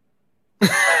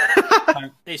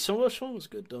 Hey, So Much Fun was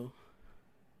good though.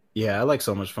 Yeah, I like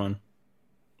So Much Fun.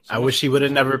 I wish he would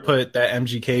have never put that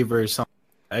MGK verse on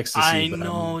Ecstasy. I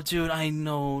know, dude.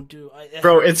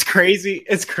 Bro, it's crazy.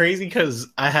 It's crazy because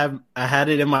I had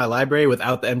it in my library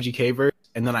without the MGK verse,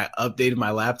 and then I updated my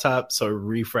laptop, so I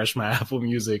refreshed my Apple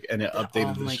Music, and it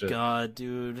updated the shit. Oh my god,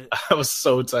 dude. I was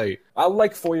so tight. I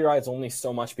like For Your Eyes Only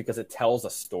so much because it tells a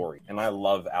story, and I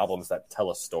love albums that tell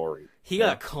a story. He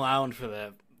got clowned for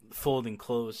that Folding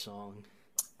Clothes song.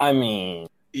 I mean...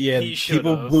 Yeah,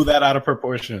 people blew that out of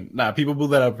proportion. People blew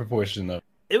that out of proportion though.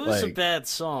 It was a bad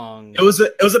song.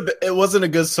 It wasn't a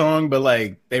good song, but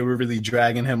like they were really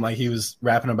dragging him. Like he was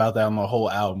rapping about that on the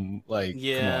whole album. Like,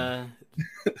 yeah.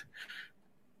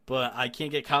 But I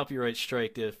can't get copyright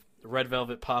striked if Red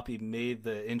Velvet Poppy made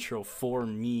the intro for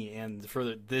me and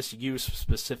for this use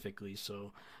specifically.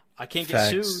 So I can't get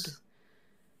sued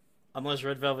unless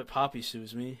Red Velvet Poppy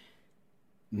sues me.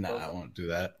 Nah, I won't do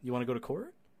that. You want to go to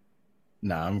court?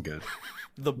 Nah, I'm good.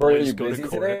 The boys go to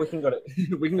court. Today? We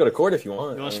can go to court if you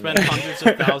want. You want to spend hundreds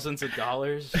of thousands of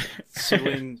dollars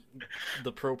suing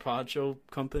the Pro Poncho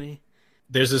company?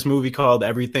 There's this movie called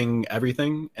Everything,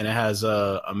 and it has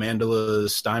Amanda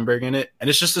Steinberg in it, and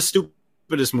it's just the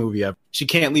stupidest movie ever. She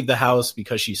can't leave the house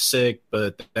because she's sick,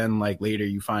 but then like later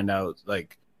you find out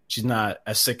like she's not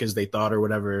as sick as they thought or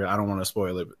whatever. I don't want to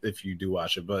spoil it if you do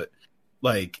watch it, but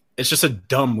like it's just a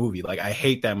dumb movie. Like I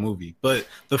hate that movie, but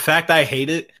the fact I hate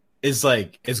it is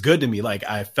like it's good to me. Like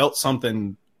I felt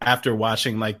something after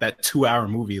watching like that 2-hour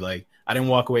movie. Like I didn't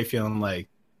walk away feeling like,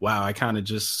 wow, I kind of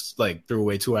just like threw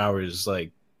away 2 hours like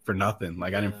for nothing.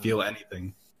 Like I didn't feel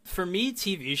anything. For me,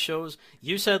 TV shows,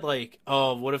 you said like,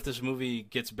 oh, what if this movie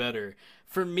gets better?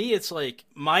 For me, it's like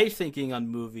my thinking on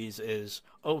movies is,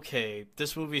 okay,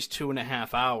 this movie's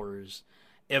 2.5 hours.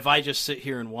 If I just sit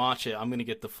here and watch it, I'm going to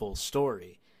get the full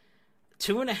story.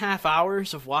 2.5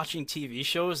 hours of watching TV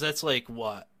shows, that's like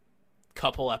what?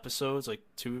 Couple episodes, like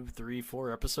 2, 3,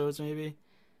 4 episodes maybe?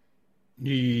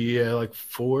 Yeah, like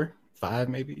 4, 5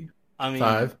 maybe. I mean,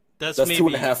 5. That's maybe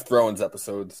 2.5 Thrones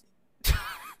episodes. Like,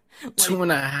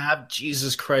 2.5?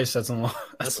 Jesus Christ, that's a long.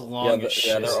 That's a long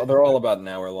shit. Yeah, they're all about an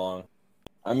hour long.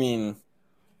 I mean,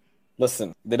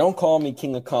 listen, they don't call me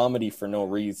king of comedy for no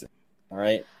reason. All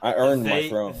right, I earned my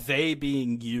throne. They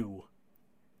being you.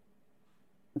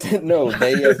 No,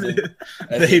 they as in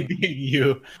they being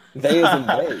you. They as in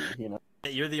they. You know,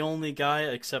 you're the only guy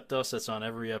except us that's on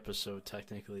every episode,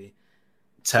 technically.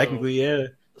 Technically, yeah.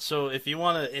 So if you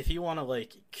wanna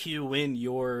like cue in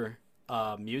your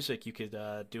music, you could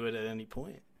do it at any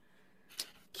point.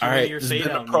 All right, this has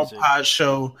been a Pro Pod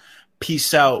Show.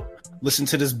 Peace out. Listen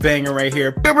to this banger right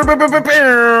here.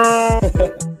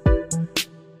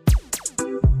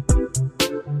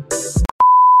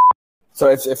 So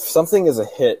if something is a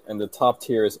hit and the top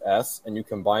tier is S, and you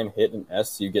combine hit and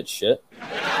S, you get shit?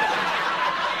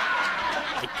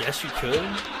 I guess you could.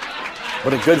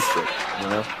 But a good shit, you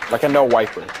know? Like a no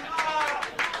wiper.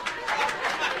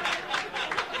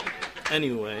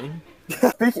 Anyway.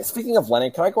 Speaking of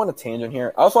Lennon, can I go on a tangent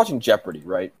here? I was watching Jeopardy,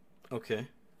 right? Okay.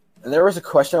 And there was a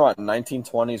question about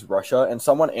 1920s Russia, and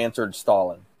someone answered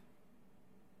Stalin.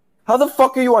 How the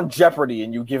fuck are you on Jeopardy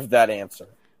and you give that answer?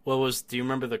 Do you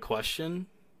remember the question?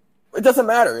 It doesn't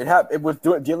matter. It was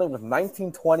dealing with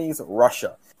 1920s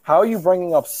Russia. How are you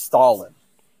bringing up Stalin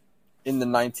in the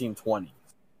 1920s?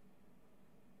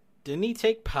 Didn't he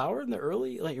take power in the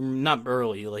early, like not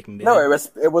early, like mid? No, it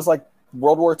was like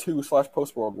World War II /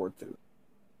 post World War II.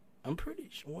 I'm pretty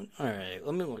sure. All right,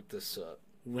 let me look this up.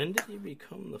 When did he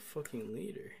become the fucking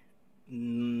leader?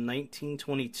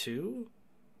 1922.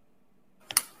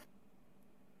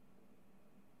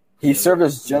 He served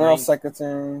as general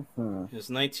secretary. It was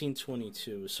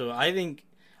 1922. So I think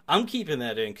I'm keeping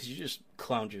that in because you just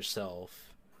clowned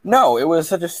yourself. No, it was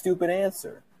such a stupid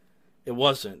answer. It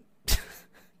wasn't.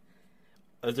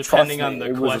 Depending on the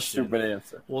question. It was a stupid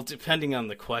answer. Well, depending on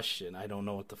the question, I don't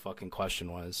know what the fucking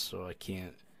question was, so I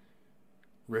can't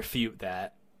refute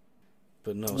that.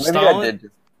 But no,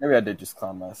 maybe I did just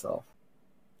clown myself.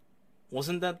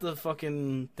 Wasn't that the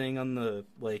fucking thing on the,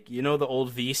 like, you know, the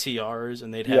old VCRs,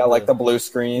 and they'd have like the blue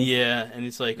screen. Yeah, and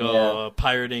it's like,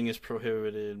 pirating is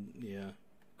prohibited. Yeah,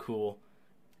 cool.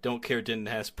 Don't care, didn't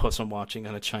ask. Plus, I'm watching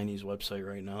on a Chinese website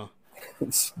right now.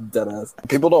 It's dead ass.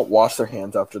 People don't wash their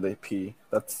hands after they pee.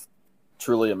 That's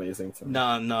truly amazing to me.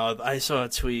 No, I saw a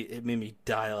tweet. It made me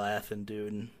die laughing,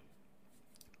 dude.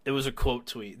 It was a quote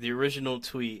tweet. The original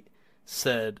tweet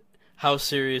said, "How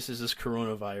serious is this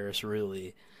coronavirus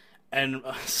really?" And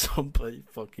somebody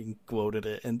fucking quoted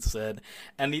it and said,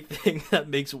 "Anything that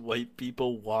makes white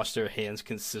people wash their hands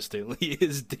consistently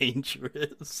is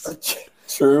dangerous."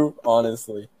 True,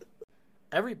 honestly.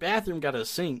 Every bathroom got a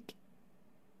sink.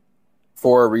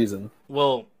 For a reason.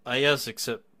 Well, I guess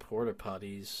except porta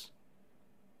potties.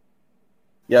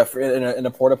 Yeah, in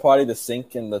a porta potty, the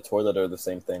sink and the toilet are the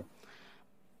same thing.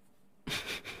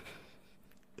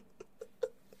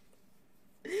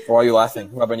 Why are you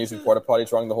laughing? I've been using porta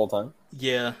potties wrong the whole time?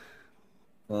 Yeah.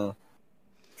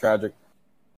 Tragic.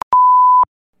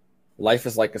 Life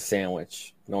is like a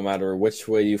sandwich. No matter which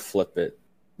way you flip it,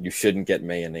 you shouldn't get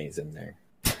mayonnaise in there.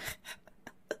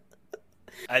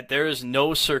 There is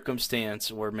no circumstance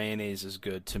where mayonnaise is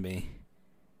good to me.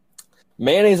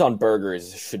 Mayonnaise on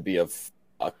burgers should be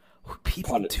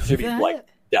should be like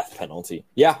death penalty.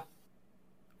 Yeah.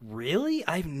 Really?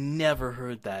 I've never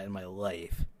heard that in my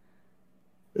life.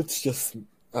 It's just,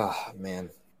 man.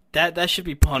 That should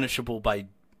be punishable by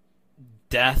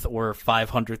death or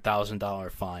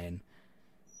 $500,000 fine.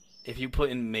 If you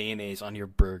put in mayonnaise on your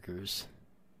burgers.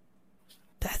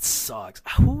 That sucks.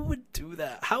 Who would do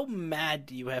that? How mad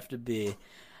do you have to be?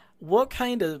 What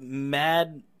kind of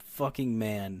mad fucking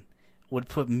man would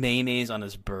put mayonnaise on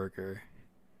his burger?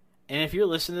 And if you're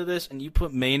listening to this and you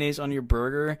put mayonnaise on your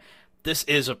burger, this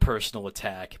is a personal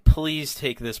attack. Please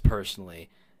take this personally.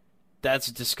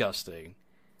 That's disgusting.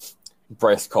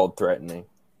 Bryce called threatening.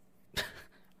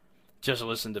 Just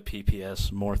listen to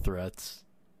PPS. More threats.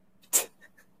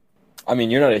 I mean,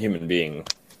 you're not a human being,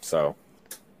 so...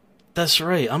 That's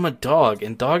right. I'm a dog,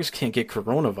 and dogs can't get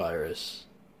coronavirus.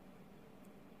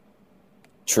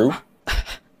 True.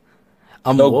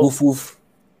 No woof woof.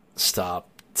 Stop.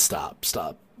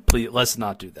 Please, let's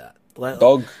not do that.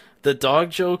 Dog. The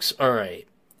dog jokes, alright.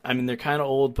 I mean, they're kind of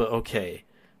old, but okay.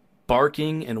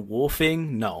 Barking and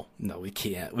wolfing? No, we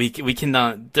can't. We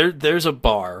cannot. There's a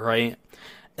bar, right?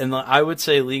 And I would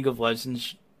say League of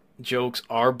Legends jokes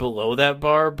are below that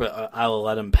bar, but I'll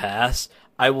let them pass.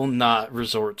 I will not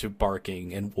resort to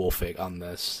barking and wolfing on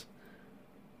this.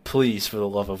 Please, for the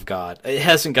love of God. It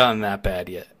hasn't gotten that bad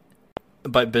yet.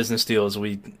 By business deals,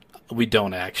 we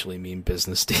don't actually mean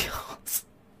business deals.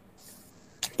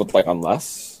 But, like,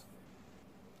 unless?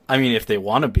 I mean, if they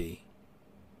want to be.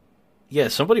 Yeah,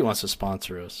 somebody wants to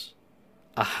sponsor us.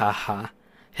 Ahaha.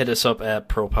 Hit us up at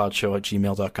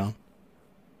propodshow@gmail.com.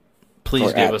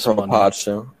 Please give us some money.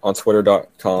 Propodshow on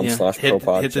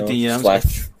twitter.com/propodshow. Hit the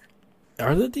DMs.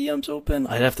 Are the DMs open?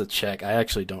 I'd have to check. I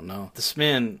actually don't know. This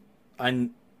man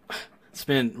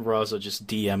Raza just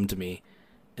DM'd me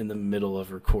in the middle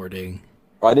of recording.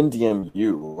 I didn't DM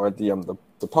you. I DM'd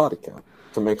the pod account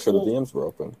to make sure the DMs were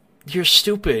open. You're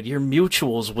stupid. You're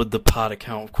mutuals with the pod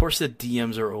account. Of course the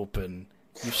DMs are open.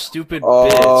 You stupid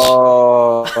bitch.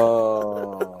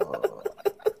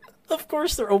 Of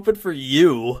course they're open for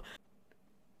you.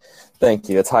 Thank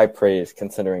you. It's high praise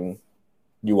considering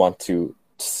you want to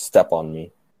step on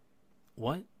me.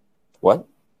 What?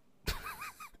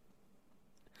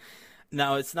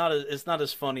 Now it's not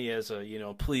as funny as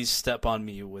please step on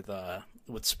me with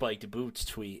spiked boots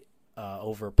tweet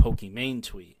over Pokimane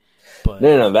tweet. But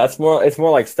no, it's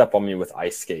more like step on me with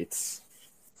ice skates.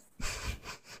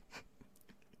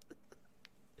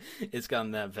 It's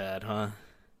gotten that bad, huh?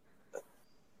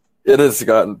 It has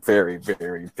gotten very,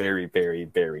 very, very, very,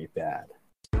 very bad.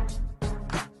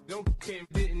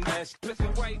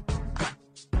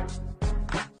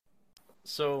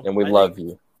 So, and we love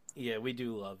you. Yeah, we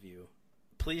do love you.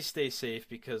 Please stay safe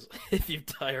because if you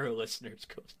die, our listeners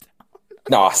goes down.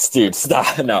 No, dude,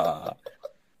 stop.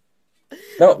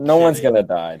 No one's gonna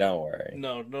die. Don't worry.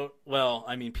 No. Well,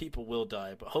 I mean, people will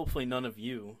die, but hopefully none of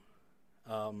you.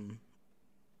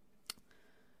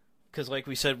 Because, like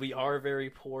we said, we are very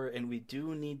poor, and we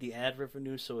do need the ad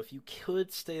revenue. So if you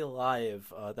could stay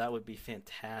alive, that would be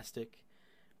fantastic.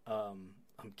 I'm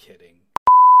kidding.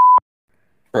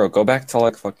 Bro, go back to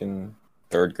like fucking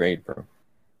 3rd grade, bro.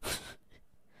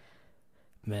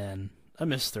 Man, I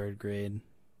miss 3rd grade.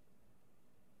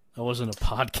 I wasn't a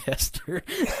podcaster.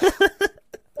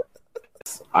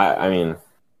 I mean,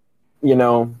 do you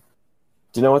know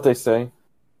what they say?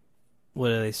 What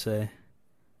do they say?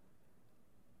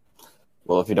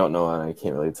 Well, if you don't know, I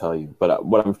can't really tell you. But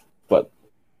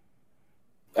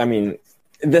I mean,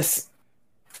 this,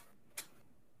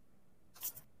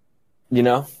 you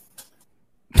know.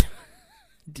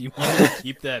 Do you want me to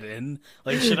keep that in?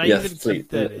 Like, should I even keep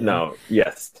that in? No.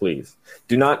 Yes, please.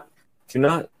 Do not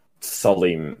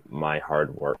sully my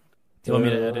hard work. Do you want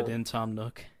me to edit in Tom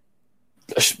Nook?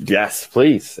 Yes,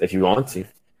 please, if you want to.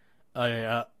 Oh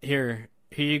yeah. Here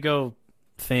you go,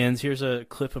 fans. Here's a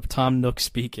clip of Tom Nook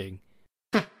speaking.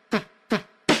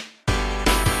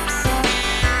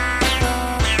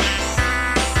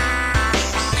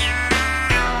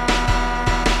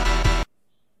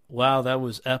 Wow, that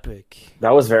was epic. That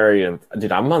was very...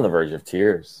 Dude, I'm on the verge of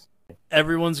tears.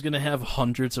 Everyone's going to have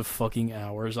hundreds of fucking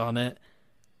hours on it.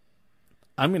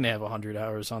 I'm going to have 100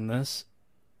 hours on this.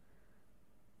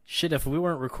 Shit, if we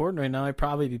weren't recording right now, I'd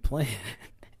probably be playing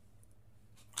it.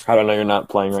 I don't know, you're not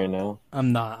playing right now?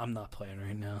 I'm not playing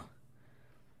right now.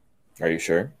 Are you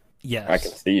sure? Yes. I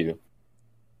can see you.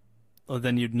 Well,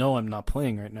 then you'd know I'm not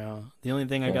playing right now. The only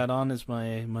thing I got on is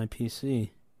my PC.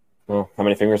 Well, how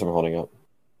many fingers am I holding up?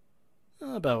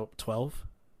 About 12.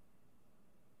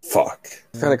 Fuck.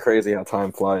 It's kind of crazy how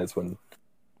time flies when,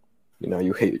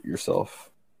 you hate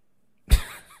yourself.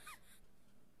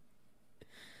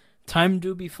 Time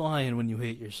do be flying when you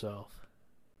hate yourself.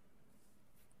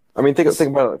 I mean, think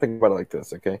about it like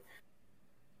this, okay?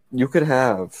 You could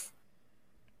have,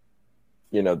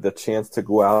 the chance to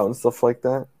go out and stuff like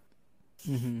that,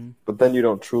 but then you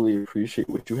don't truly appreciate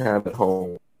what you have at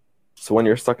home. So when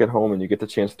you're stuck at home and you get the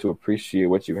chance to appreciate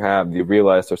what you have, you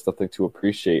realize there's something to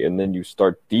appreciate, and then you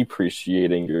start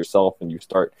depreciating yourself, and you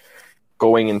start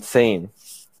going insane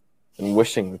and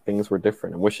wishing things were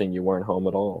different and wishing you weren't home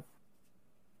at all.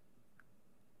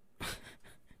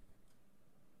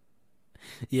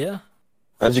 Yeah.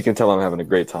 As you can tell, I'm having a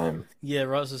great time. Yeah,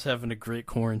 Ross is having a great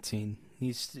quarantine.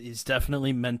 He's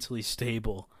definitely mentally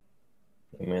stable.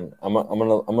 I mean, I'm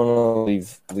gonna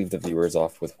leave the viewers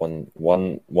off with one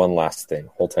last thing.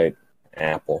 Hold tight,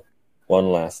 Apple. One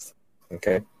last,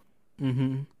 okay?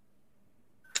 Mm-hmm.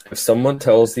 If someone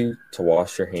tells you to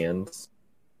wash your hands,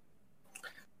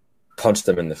 punch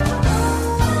them in the face.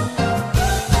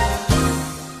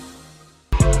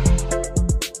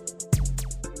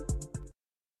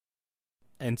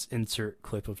 And insert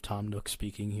clip of Tom Nook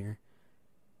speaking here.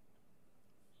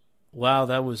 Wow,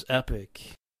 that was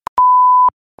epic.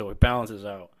 So it balances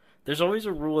out. There's always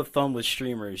a rule of thumb with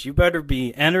streamers. You better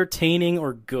be entertaining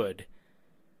or good.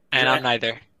 And I'm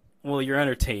neither. Well, you're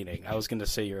entertaining. I was going to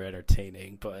say you're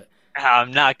entertaining, but...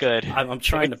 I'm not good. I'm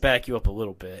trying to back you up a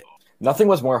little bit. Nothing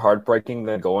was more heartbreaking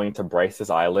than going to Bryce's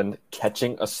Island,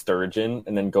 catching a sturgeon,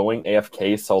 and then going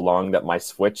AFK so long that my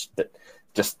Switch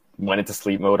just went into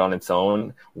sleep mode on its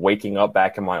own, waking up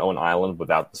back in my own island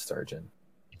without the sturgeon.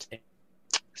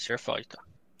 It's your fault.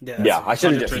 Yeah, I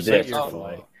should have just did it.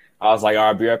 I was like, all right,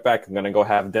 I'll be right back. I'm going to go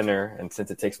have dinner. And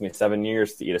since it takes me 7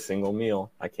 years to eat a single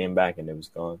meal, I came back and it was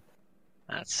gone.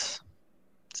 It's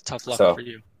tough luck for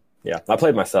you. Yeah, I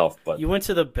played myself, but... You went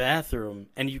to the bathroom,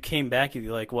 and you came back, and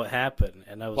you're like, what happened?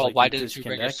 And I was like... Well, why didn't you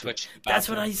bring your Switch? That's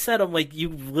what I said. I'm like, you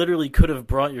literally could have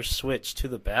brought your Switch to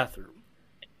the bathroom.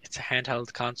 It's a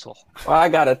handheld console. Well, I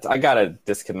gotta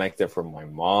disconnect it from my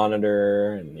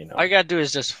monitor, and all you gotta do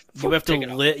is just you have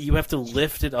to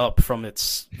lift it up from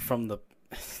the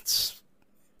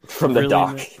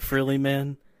dock. Frilly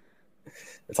man.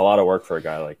 It's a lot of work for a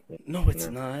guy like me. No, it's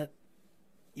not.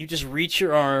 You just reach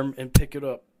your arm and pick it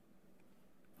up.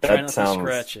 Try not to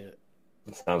scratch it.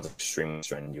 That sounds extremely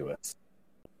strenuous.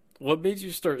 What made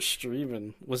you start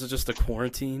streaming? Was it just the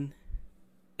quarantine?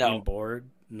 No. Being bored?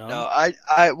 No,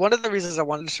 I one of the reasons I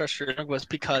wanted to start streaming was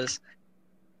because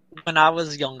when I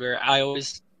was younger,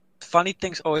 funny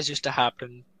things always used to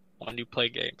happen when you play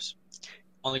games.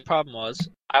 Only problem was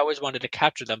I always wanted to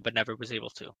capture them, but never was able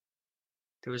to.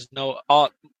 There was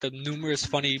the numerous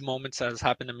funny moments that has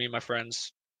happened to me and my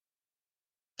friends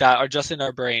that are just in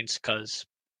our brains because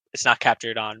it's not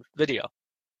captured on video.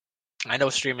 I know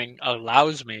streaming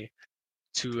allows me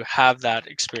to have that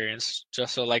experience,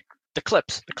 just so like. The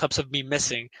clips of me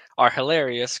missing are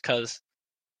hilarious because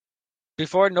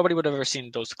before nobody would have ever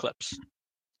seen those clips.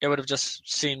 It would have just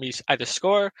seen me either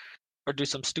score or do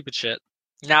some stupid shit.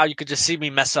 Now you could just see me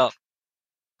mess up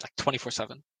like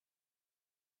 24/7.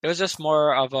 It was just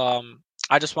more of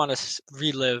I just want to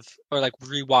relive or like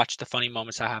rewatch the funny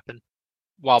moments that happen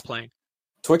while playing.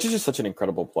 Twitch is just such an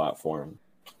incredible platform.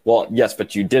 Well, yes,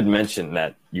 but you did mention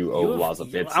that you owe laws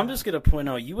of bits. I'm just gonna point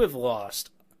out you have lost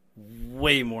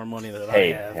way more money than I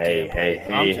have. Hey.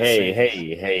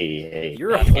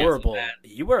 You're horrible.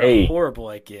 You are horrible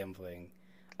at gambling.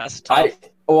 That's tough.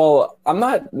 Well, I'm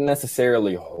not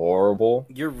necessarily horrible,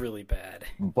 You're really bad.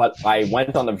 but I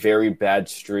went on a very bad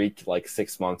streak like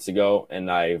 6 months ago, and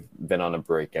I've been on a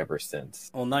break ever since.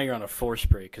 Well, now you're on a force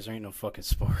break because there ain't no fucking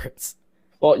sports.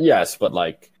 Well, yes, but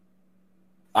like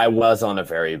I was on a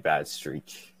very bad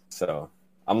streak, so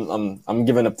I'm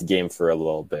giving up the game for a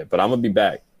little bit, but I'm gonna be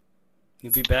back.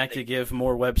 You'll be back to give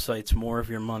more websites more of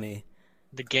your money.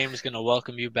 The game is gonna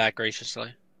welcome you back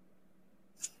graciously.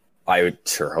 I would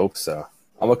sure hope so.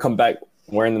 I'm gonna come back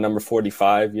wearing the number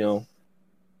 45. You know,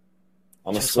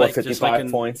 I'm gonna Just score like- just 55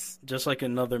 like points. Just like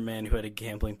another man who had a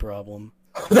gambling problem.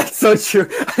 That's so true.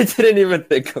 I didn't even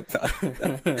think about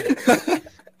that.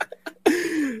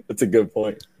 That's a good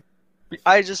point.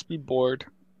 I just be bored.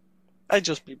 I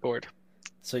just be bored.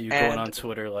 So you're going And- on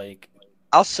Twitter like,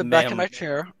 I'll sit back in Ma'am. my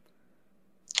chair.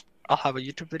 I'll have a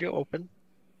YouTube video open,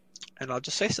 and I'll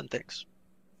just say some things.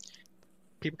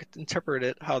 People can interpret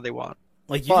it how they want.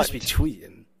 you just be But-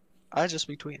 tweeting. I just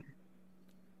be tweeting.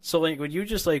 So like when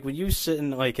you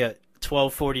sitting like at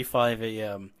 12:45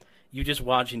 a.m., you just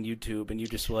watching YouTube and you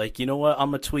just like, you know what? I'm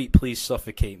gonna tweet. Please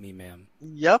suffocate me, ma'am.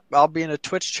 Yep, I'll be in a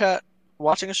Twitch chat,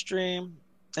 watching a stream,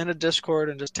 in a Discord,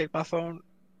 and just take my phone.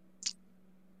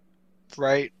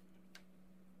 Right.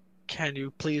 Can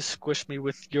you please squish me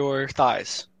with your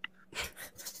thighs?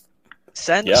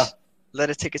 Send. Yeah. Let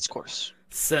it take its course.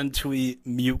 Send tweet,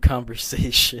 mute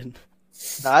conversation.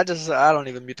 No, I don't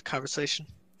even mute the conversation.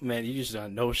 Man, you just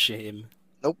got no shame.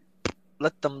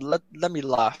 Let me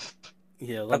laugh.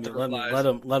 Yeah, Let them reply.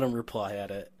 let him reply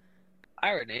at it.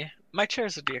 Irony. My chair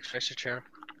is a DX Racer chair.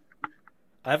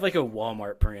 I have like a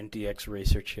Walmart brand DX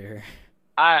Racer chair.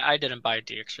 I didn't buy a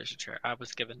DX Racer chair. I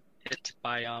was given it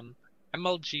by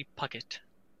MLG Puckett.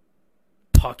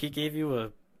 Pocky gave you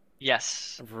a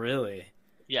Yes. really?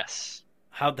 Yes.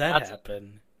 How'd that That's-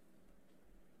 happen?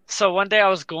 So one day I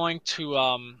was going to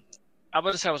I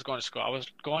wouldn't say I was going to school. I was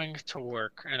going to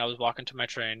work, and I was walking to my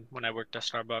train when I worked at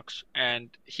Starbucks. And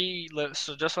he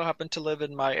just so happened to live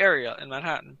in my area in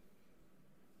Manhattan.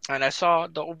 And I saw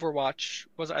the Overwatch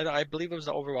I believe it was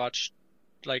the Overwatch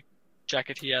like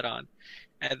jacket he had on.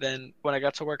 And then when I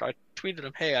got to work, I tweeted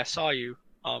him, "Hey, I saw you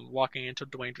walking into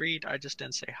Dwayne Reed. I just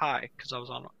didn't say hi because I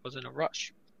was in a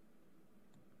rush."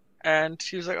 And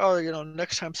he was like, "Oh,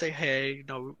 next time say hey,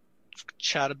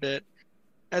 chat a bit."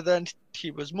 And then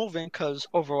he was moving because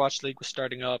Overwatch League was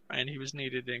starting up and he was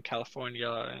needed in California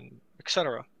and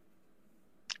etc.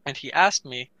 And he asked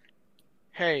me,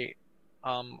 "Hey,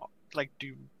 do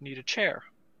you need a chair?"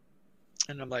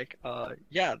 And I'm like,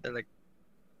 yeah. They're like,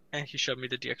 and he showed me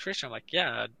the DX Racer. I'm like,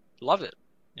 yeah, I'd love it.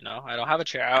 I don't have a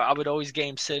chair. I would always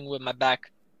game sitting with my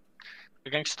back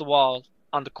against the wall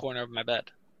on the corner of my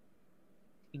bed,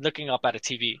 looking up at a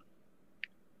TV.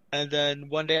 And then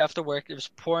one day after work, it was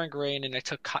pouring rain, and I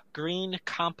took green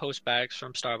compost bags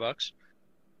from Starbucks,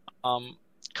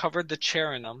 covered the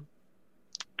chair in them,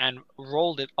 and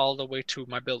rolled it all the way to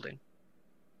my building.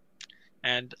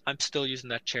 And I'm still using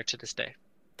that chair to this day.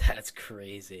 That's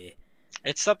crazy.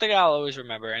 It's something I'll always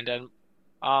remember. And then,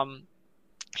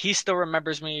 he still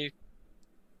remembers me.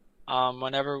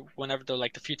 Whenever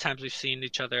the few times we've seen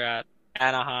each other at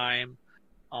Anaheim,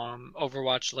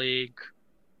 Overwatch League,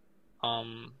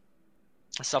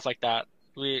 stuff like that.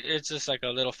 It's just like a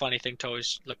little funny thing to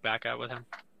always look back at with him.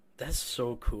 That's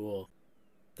so cool.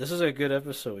 This is a good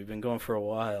episode. We've been going for a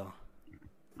while.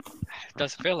 It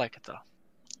doesn't feel like it though.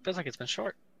 It feels like it's been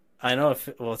short. I know.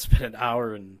 It's been an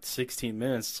hour and 16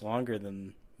 minutes. It's longer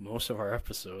than most of our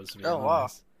episodes. To be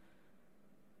honest.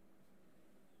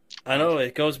 I know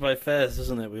it goes by fast,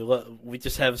 doesn't it? We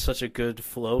just have such a good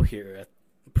flow here at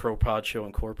Pro Pod Show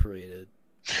Incorporated.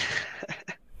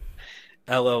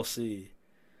 LLC.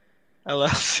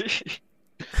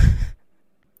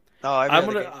 No,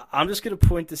 I'm just gonna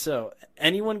point this out.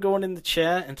 Anyone going in the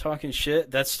chat and talking shit,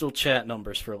 that's still chat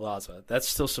numbers for Laza. That's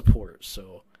still support.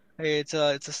 So hey, it's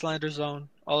a slander zone.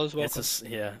 All is welcome.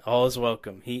 All is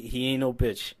welcome. He ain't no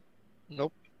bitch.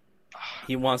 Nope.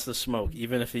 He wants to smoke,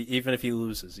 even if he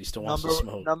loses, he still wants to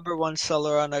smoke. Number one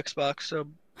seller on Xbox, so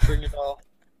bring it all.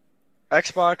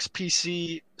 Xbox,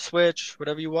 PC, Switch,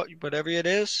 whatever you want, whatever it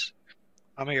is,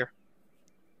 I'm here.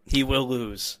 He will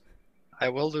lose. I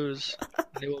will lose.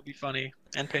 And it will be funny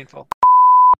and painful.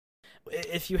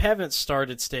 If you haven't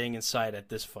started staying inside at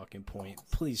this fucking point,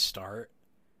 please start.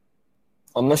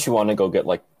 Unless you want to go get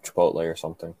like Chipotle or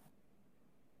something.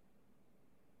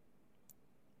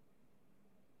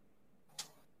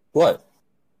 What?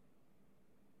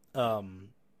 No,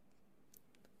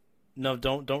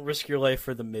 don't risk your life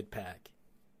for the mid pack.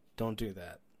 Don't do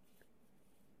that.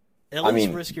 At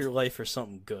least risk your life for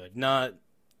something good, not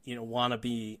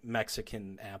wannabe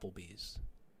Mexican Applebee's.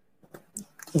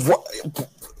 What?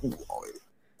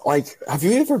 Like, have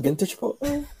you ever been to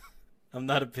Chipotle? I'm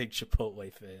not a big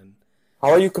Chipotle fan. How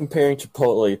are you comparing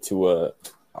Chipotle to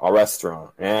a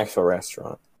restaurant, an actual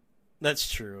restaurant?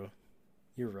 That's true.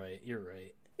 You're right.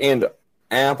 And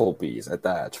Applebee's at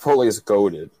that. Chipotle is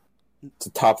goated. It's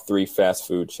a top 3 fast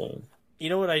food chain. You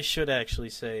know what I should actually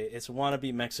say? It's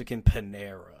wannabe Mexican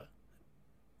Panera.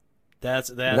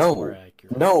 That's more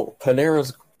accurate. No,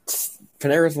 Panera's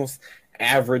the most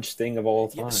average thing of all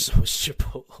time. Yeah, so is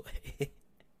Chipotle.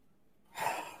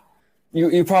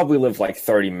 You probably live like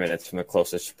 30 minutes from the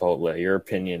closest Chipotle. Your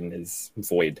opinion is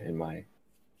void in my.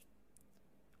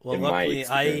 Well, luckily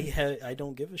I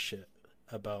don't give a shit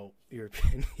about your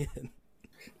opinion.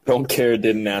 Don't care.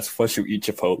 Didn't ask. Once you eat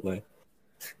Chipotle.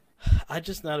 I'm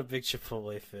just not a big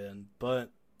Chipotle fan, but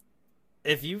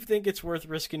if you think it's worth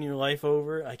risking your life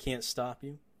over, I can't stop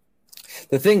you.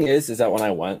 The thing is that when I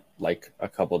went like a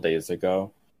couple days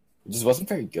ago, it just wasn't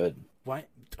very good. Why?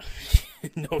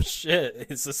 No shit.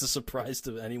 Is this a surprise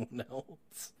to anyone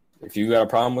else? If you got a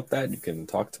problem with that, you can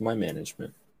talk to my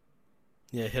management.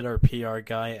 Yeah, hit our PR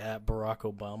guy at Barack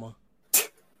Obama.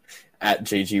 At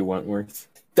JG Wentworth.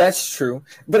 That's true.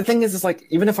 But the thing is like,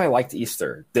 even if I liked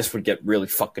Easter, this would get really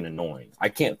fucking annoying. I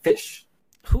can't fish.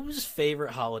 Whose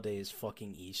favorite holiday is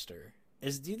fucking Easter?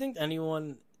 Do you think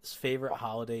anyone's favorite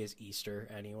holiday is Easter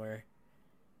anywhere?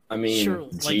 I mean,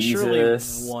 surely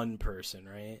one person,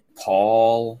 right?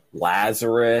 Paul,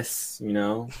 Lazarus, you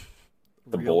know,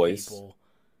 the Real boys. People.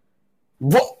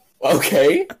 Whoa,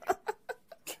 okay.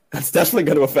 That's definitely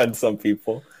going to offend some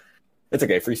people. It's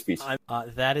okay, free speech.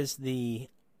 That is the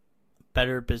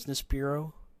Better Business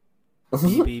Bureau,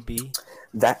 BBB.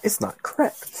 That is not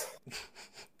correct.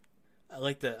 I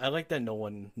like that no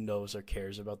one knows or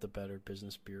cares about the Better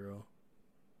Business Bureau.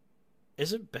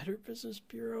 Is it Better Business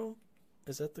Bureau?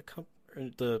 Is that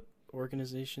the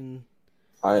organization?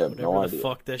 I have no idea. Whatever the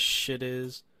fuck that shit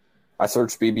is. I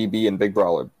searched BBB and Big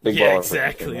Brawler. Yeah,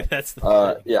 exactly. That's the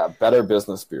thing. Yeah, Better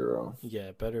Business Bureau.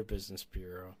 Yeah, Better Business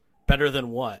Bureau. Better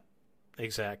than what?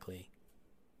 Exactly.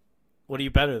 What are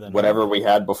you better than? Whatever we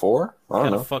had before? I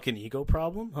don't know. A fucking ego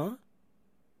problem, huh?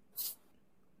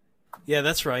 Yeah,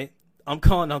 that's right. I'm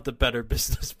calling out the Better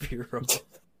Business Bureau.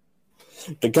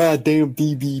 The goddamn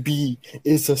BBB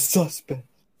is a suspect.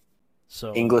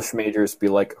 So English majors be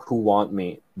like, who want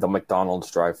me? The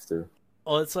McDonald's drive-thru.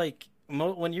 Well, it's like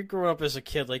when you're growing up as a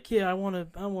kid, like, yeah, I want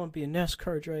to be a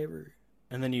NASCAR driver,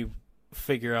 and then you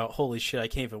figure out, holy shit, I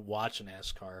can't even watch a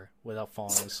NASCAR without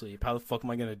falling asleep. How the fuck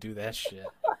am I gonna do that shit?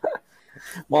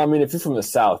 Well, I mean, if you're from the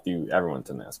South, everyone's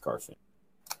a NASCAR fan.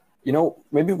 You know,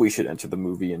 maybe we should enter the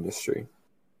movie industry.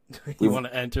 You want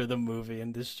to enter the movie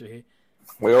industry?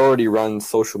 We already run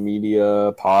social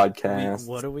media, podcasts.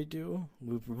 What do we do?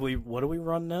 What do we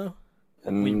run now?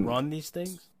 And we run these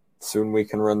things? Soon we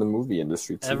can run the movie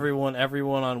industry too. Everyone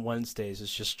on Wednesdays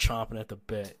is just chomping at the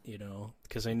bit, you know,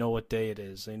 because they know what day it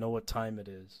is. They know what time it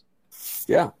is.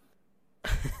 Yeah.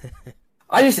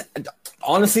 Honestly,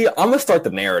 I'm going to start the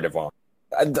narrative on.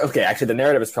 Okay, actually, the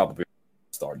narrative is probably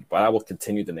started, but I will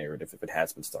continue the narrative if it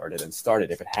has been started, and start it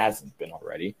if it hasn't been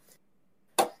already.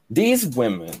 These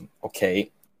women, okay,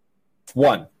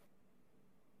 one,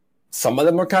 some of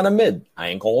them are kind of mid. I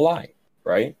ain't gonna lie,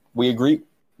 right? We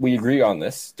agree on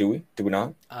this, do we? Do we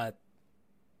not?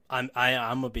 I'm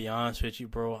gonna be honest with you,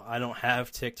 bro. I don't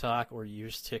have TikTok or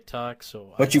use TikTok,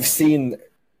 so. But you've seen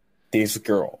these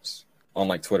girls on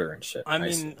like Twitter and shit. I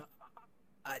mean,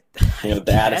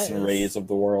 the Addison Rays of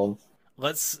the world.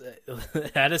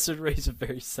 Addison Rae's a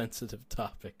very sensitive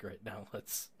topic right now.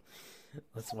 Let's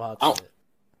watch it.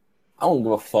 I don't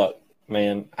give a fuck,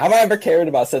 man. Have I ever cared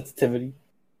about sensitivity?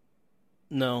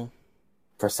 No.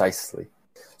 Precisely.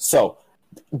 So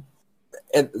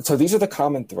these are the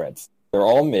common threads. They're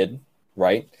all mid,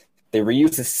 right? They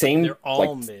reuse the same. They're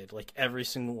all mid, like every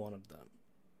single one of them.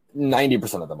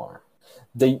 90% of them are.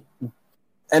 The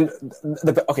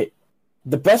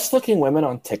best looking women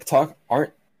on TikTok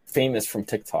aren't famous from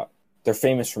TikTok. They're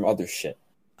famous from other shit.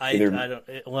 I don't.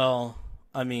 Well,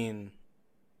 I mean,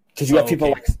 because you have people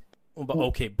like. But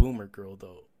okay, Boomer Girl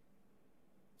though.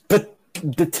 But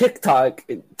the TikTok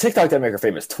didn't make her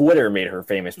famous. Twitter made her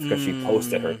famous because she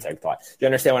posted her TikTok. Do you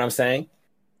understand what I'm saying?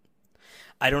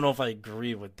 I don't know if I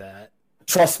agree with that.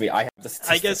 Trust me, I have the statistics.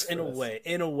 I guess in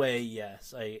a way,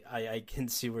 yes. I can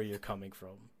see where you're coming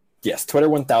from. Yes, Twitter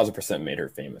 1000% made her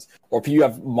famous. Or you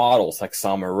have models like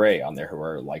Summer Rae on there who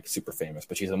are like super famous,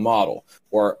 but she's a model.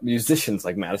 Or musicians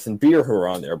like Madison Beer who are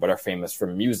on there but are famous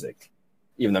from music.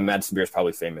 Even though Madison Beer is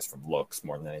probably famous from looks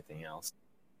more than anything else.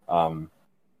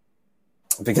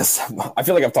 Because I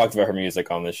feel like I've talked about her music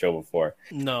on this show before.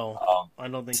 No, I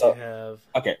don't think you have.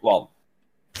 Okay, well,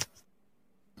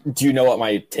 Do you know what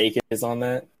my take is on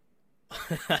that?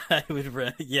 I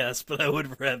would yes, but I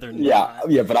would rather not.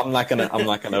 Yeah, but I'm not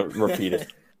gonna repeat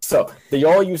it. So they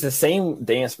all use the same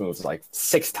dance moves like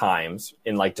 6 times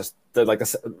in like just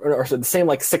or the same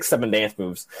like 6-7 dance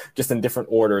moves just in different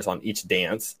orders on each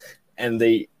dance, and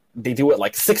they do it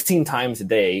like 16 times a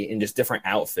day in just different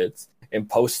outfits and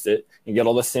post it and get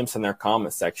all the simps in their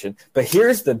comment section. But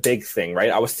here's the big thing, right?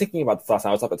 I was thinking about this last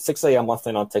night. I was up at 6 a.m. last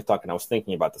night on TikTok, and I was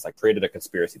thinking about this. I created a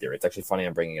conspiracy theory. It's actually funny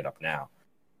I'm bringing it up now.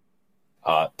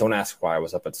 Don't ask why I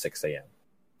was up at 6 a.m.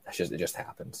 It just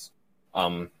happens.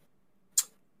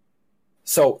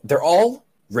 So they're all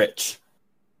rich.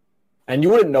 And you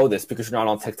wouldn't know this because you're not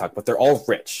on TikTok, but they're all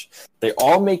rich. They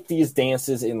all make these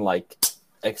dances in like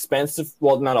expensive,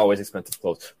 well, not always expensive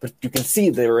clothes, but you can see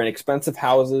they're in expensive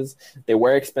houses. They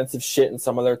wear expensive shit in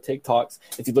some of their TikToks.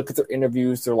 If you look at their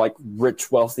interviews, they're like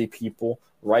rich, wealthy people,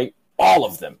 right? All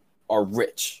of them are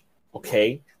rich,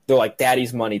 okay? They're like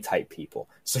daddy's money type people.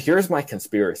 So here's my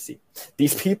conspiracy.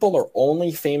 These people are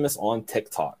only famous on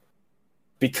TikTok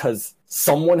because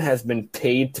someone has been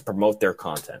paid to promote their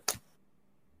content.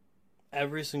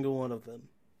 Every single one of them.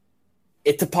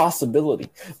 It's a possibility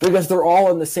because they're all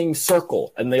in the same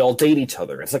circle and they all date each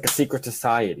other. It's like a secret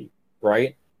society,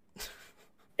 right?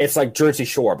 It's like Jersey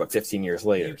Shore, but 15 years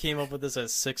later. You came up with this at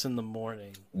 6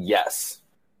 a.m. Yes.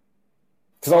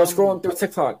 Because I was scrolling through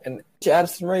TikTok and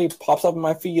Addison Rae pops up in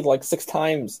my feed like 6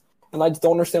 times and I just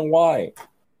don't understand why.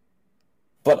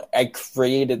 But I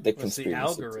created the conspiracy.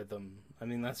 It's the algorithm. I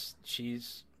mean,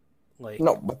 she's like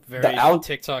very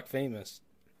TikTok famous.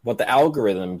 But the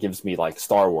algorithm gives me like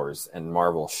Star Wars and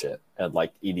Marvel shit and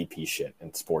like EDP shit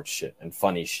and sports shit and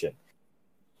funny shit,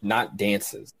 not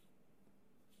dances.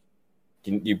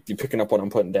 You picking up what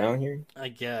I'm putting down here? I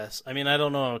guess. I mean, I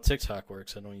don't know how TikTok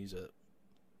works. I don't use it.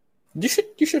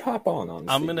 You should hop on. Honestly.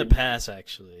 I'm gonna pass.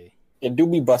 Actually, it do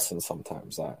be busting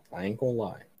sometimes. I ain't gonna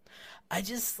lie. I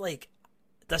just like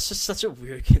that's just such a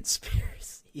weird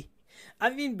conspiracy. I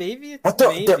mean, maybe it's. But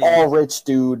they're all rich,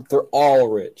 dude. They're all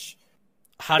rich.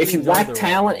 If you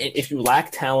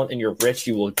lack talent and you're rich,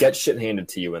 you will get shit handed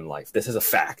to you in life. This is a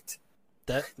fact.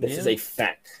 This is a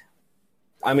fact.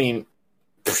 I mean,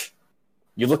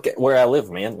 you look at where I live,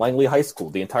 man. Langley High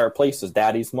School. The entire place is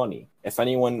daddy's money. If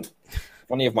any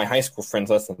of my high school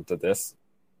friends listen to this,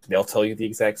 they'll tell you the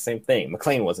exact same thing.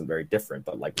 McLean wasn't very different,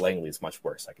 but like Langley is much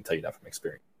worse. I can tell you that from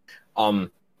experience.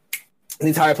 The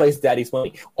entire place is daddy's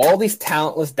money. All these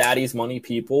talentless daddy's money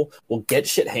people will get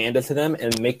shit handed to them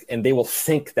and they will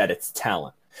think that it's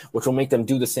talent, which will make them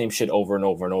do the same shit over and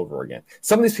over and over again.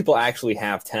 Some of these people actually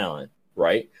have talent,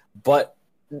 right? But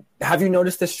have you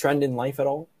noticed this trend in life at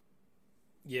all?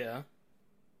 Yeah.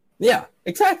 Yeah,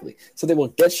 exactly. So they will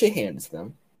get shit handed to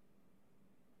them.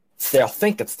 They'll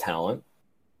think it's talent.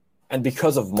 And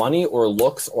because of money or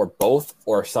looks or both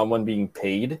or someone being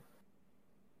paid,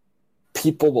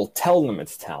 people will tell them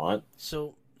it's talent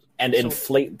and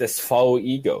inflate this faux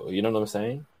ego. You know what I'm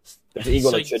saying? There's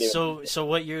ego so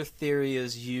what your theory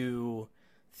is, you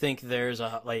think there's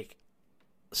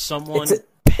someone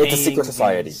it's a secret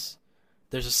society.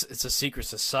 It's a secret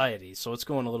society, so it's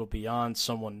going a little beyond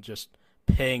someone just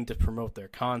paying to promote their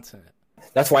content.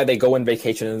 That's why they go on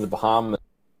vacation in the Bahamas,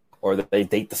 or they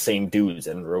date the same dudes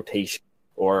in rotation,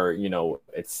 or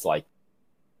it's like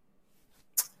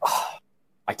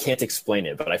I can't explain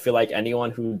it, but I feel like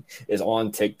anyone who is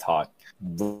on TikTok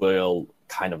will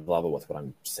kind of level with what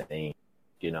I'm saying,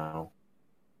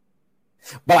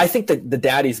 But I think the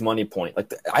daddy's money point,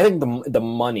 I think the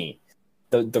money,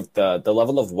 the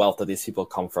level of wealth that these people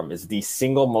come from is the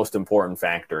single most important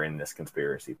factor in this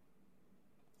conspiracy.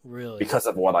 Really? Because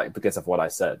of what I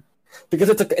said. Because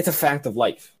it's a fact of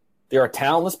life. There are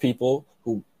talentless people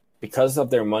who, because of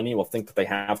their money, will think that they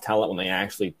have talent when they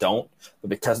actually don't. But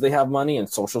because they have money and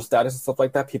social status and stuff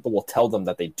like that, people will tell them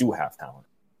that they do have talent.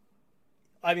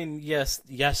 I mean, yes,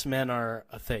 men are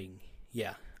a thing.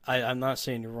 Yeah, I'm not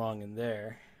saying you're wrong in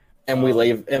there. And we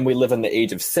live in the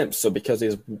age of simps. So because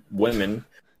these women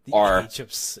age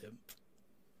of simp.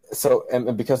 So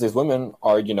and because these women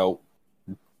are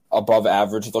above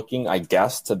average looking, I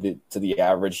guess, to the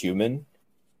average human,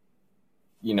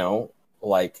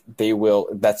 they will,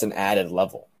 that's an added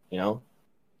level,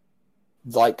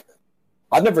 Like,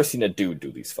 I've never seen a dude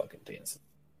do these fucking dances,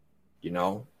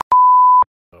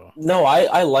 No,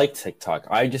 I like TikTok.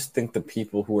 I just think the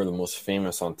people who are the most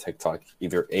famous on TikTok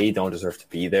either A, don't deserve to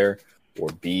be there, or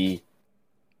B,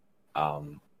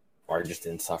 are just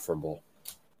insufferable.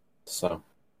 So.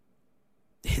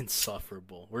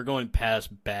 Insufferable. We're going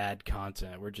past bad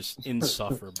content. We're just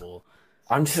insufferable.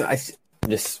 I'm sick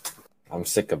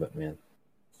of it, man.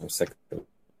 I'm sick of it.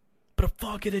 But I'm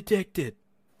fucking addicted.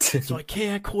 So I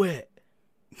can't quit.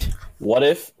 What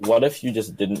if you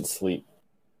just didn't sleep?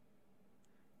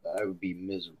 That would be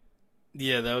miserable.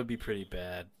 Yeah, that would be pretty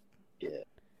bad. Yeah.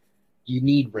 You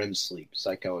need REM sleep,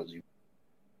 psychology.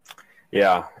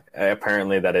 Yeah,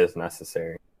 apparently that is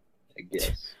necessary. I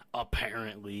guess.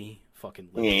 Apparently. Fucking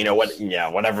Yeah, liberals. you know what? Yeah,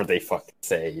 whatever they fucking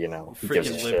say, you know. Who gives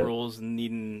a Freaking shit? liberals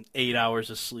needing 8 hours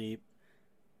of sleep.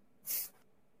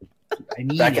 I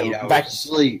need Back 8 in- hours back- of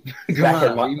sleep.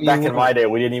 Back in my day,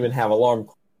 we didn't even have alarm.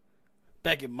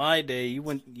 Back in my day,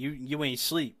 you ain't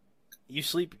sleep. You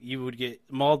sleep, you would get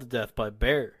mauled to death by a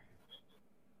bear.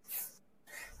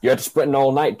 You had to spend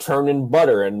all night churning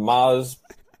butter in Ma's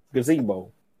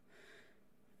gazebo.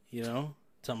 You know?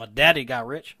 Till my daddy got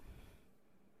rich.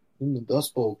 When the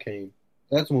Dust Bowl came,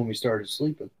 that's when we started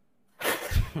sleeping.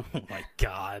 Oh my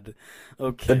god.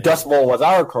 Okay. The Dust Bowl was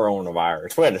our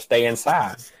coronavirus. We had to stay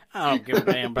inside. I don't give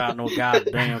a damn about no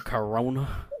goddamn corona.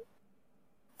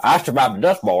 I asked about the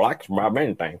Dust Bowl. I asked about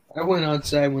anything. I went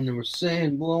outside when there was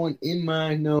sand blowing in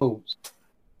my nose.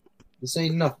 This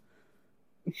ain't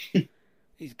nothing.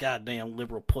 These goddamn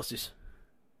liberal pussies.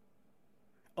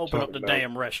 Open up the Talking about-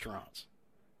 damn restaurants.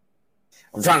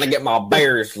 I'm trying to get my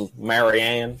bears,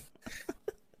 Marianne.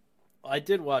 I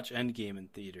did watch Endgame in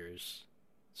theaters,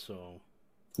 so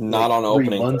Not on 3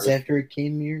 opening. months Thursday. after it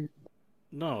came here.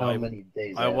 no, How many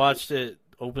days? I after? watched it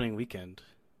opening weekend.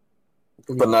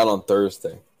 But not on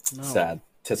Thursday. No. Sad.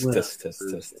 Tisk, Well, tisk, tisk,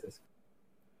 tisk, tisk.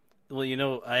 Well, you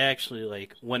know, I actually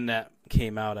when that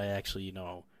came out, I actually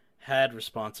had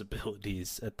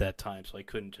responsibilities at that time, so I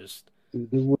couldn't just.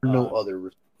 There were no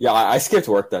other. Yeah, I skipped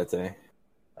work that day.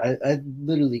 I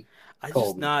literally. I just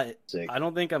called not. sick. I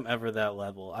don't think I'm ever that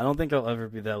level. I don't think I'll ever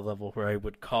be that level where I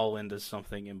would call into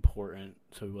something important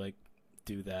to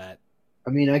do that. I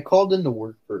mean, I called in to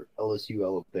work for LSU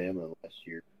Alabama last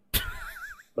year,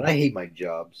 but I hate my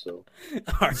job. So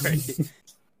All right.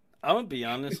 I'm gonna be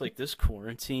honest. This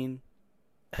quarantine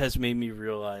has made me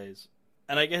realize,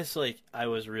 and I guess I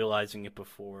was realizing it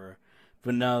before,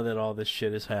 but now that all this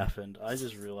shit has happened, I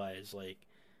just realized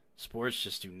sports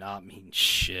just do not mean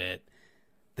shit.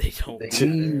 They don't They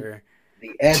mean- matter.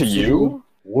 the absolute you?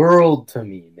 world to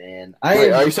me, man.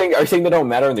 Wait, are you saying they don't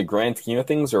matter in the grand scheme of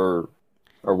things, or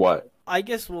what? I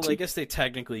guess they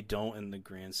technically don't in the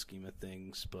grand scheme of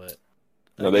things, but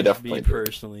No, I they guess definitely me do.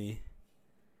 personally.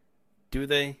 Do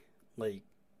they?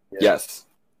 Yes.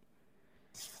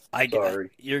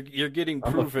 Sorry. You're getting I'm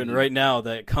a proven fan. right now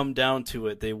that come down to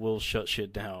it, they will shut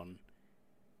shit down.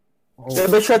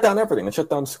 They shut down everything. They shut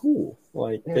down school.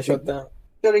 Yeah, They shut down.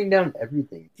 shutting down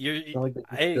everything. You're, It's not like they're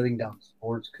I- shutting down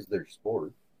sports because they're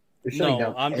sports. They're shutting no,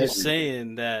 down I'm just everything.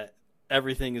 saying that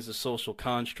everything is a social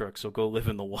construct, so go live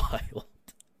in the wild.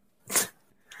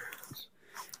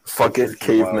 Fuck it, Search for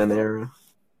caveman wild. era.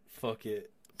 Fuck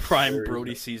it. Prime There is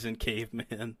Brody no- season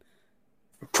caveman.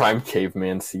 Prime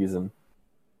caveman season.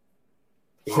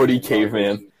 Hoodie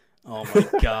caveman. Oh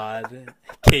my god.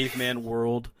 Caveman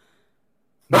world.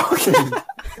 Okay.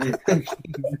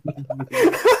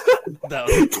 That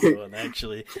was a good one,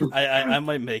 actually. I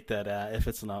might make that if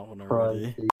it's not one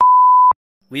already.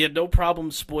 We had no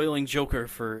problem spoiling Joker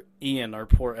for Ian, our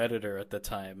poor editor at the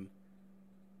time.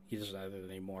 He doesn't have it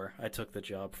anymore. I took the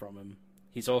job from him.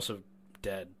 He's also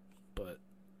dead, but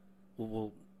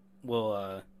we'll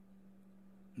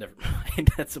never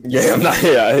mind. That's a Yeah, I'm not.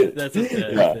 Yeah, that's a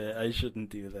dead yeah. bit. I shouldn't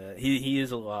do that. He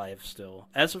is alive still,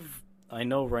 as of I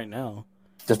know right now.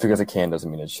 Just because it can doesn't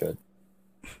mean it should.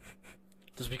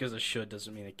 Just because it should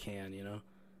doesn't mean it can, you know.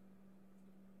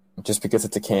 Just because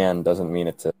it's a can doesn't mean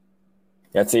it's a.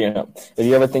 Yeah, so if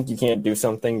you ever think you can't do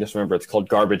something, just remember it's called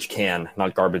garbage can,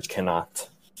 not garbage cannot.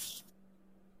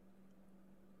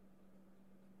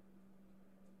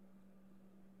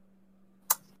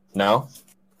 No?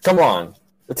 Come on.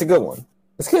 It's a good one.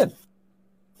 It's good.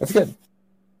 It's good.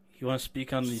 You want to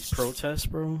speak on these protests,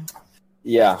 bro?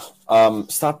 Yeah.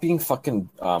 Stop being fucking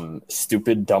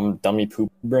stupid, dummy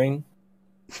poop brain.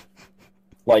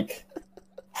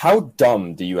 How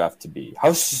dumb do you have to be?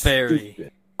 How Very.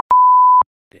 stupid?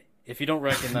 If you don't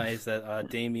recognize that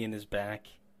Damien is back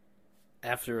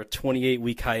after a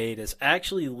 28-week hiatus,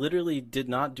 actually literally did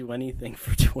not do anything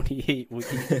for 28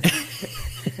 weeks.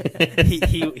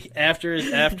 he after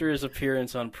his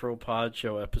appearance on Pro Pod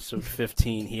Show episode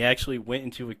 15, he actually went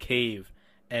into a cave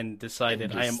and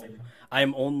decided I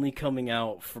am only coming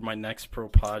out for my next Pro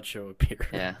Pod Show appearance.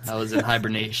 Yeah, I was in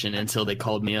hibernation until they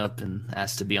called me up and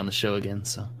asked to be on the show again,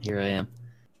 so here I am.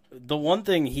 The one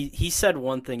thing he said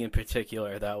one thing in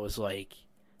particular that was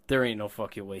there ain't no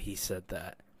fucking way he said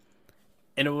that.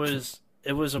 And it was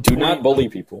a Do point not bully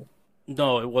people.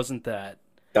 No, it wasn't that.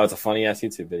 That was a funny ass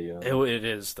YouTube video. It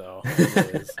is though.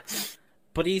 It is.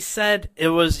 But he said he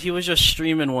was just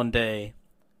streaming one day,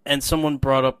 and someone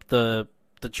brought up the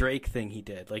Drake thing he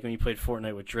did, like when he played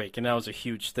Fortnite with Drake, and that was a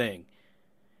huge thing.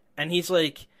 And he's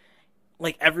like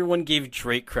everyone gave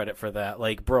Drake credit for that.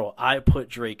 Like, bro, I put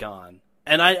Drake on.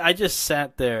 And I just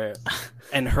sat there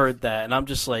and heard that, and I'm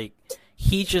just like,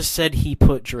 he just said he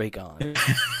put Drake on.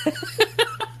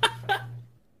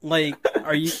 Like,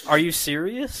 are you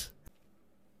serious?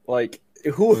 Like,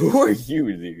 who are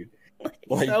you, dude?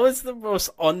 Like, that was the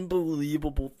most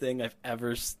unbelievable thing I've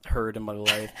ever heard in my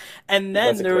life. And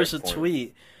then there was a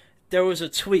tweet. There was a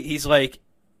tweet. He's like,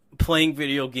 playing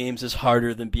video games is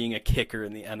harder than being a kicker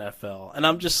in the NFL. And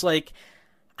I'm just like,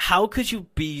 how could you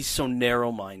be so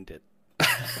narrow-minded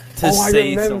to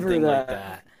say something like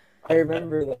that? I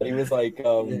remember that. He was like,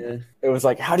 it was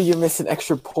like, how do you miss an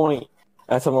extra point?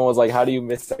 And someone was like, how do you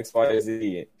miss X, Y, or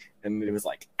Z? And it was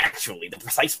like, actually, the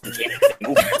precise mechanics and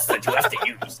movements that you have to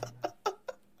use.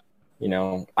 You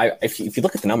know, if you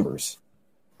look at the numbers,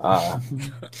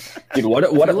 dude, what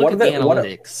are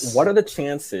the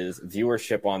chances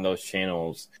viewership on those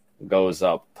channels goes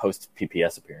up post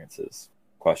PPS appearances?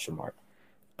 Question mark.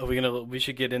 We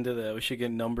should get into that. We should get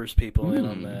numbers people in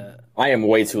on that. I am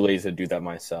way too lazy to do that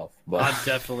myself. But I'm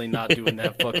definitely not doing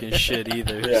that fucking shit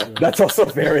either. Yeah, so. That's also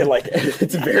very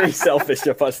it's very selfish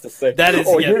of us to say. That is,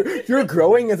 you're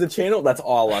growing as a channel. That's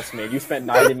all us, man. You spent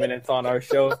 90 minutes on our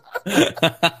show.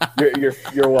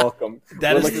 You're welcome.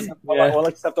 We'll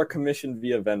accept our commission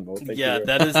via Venmo. Thank you.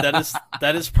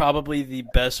 that is probably the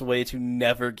best way to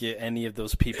never get any of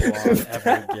those people on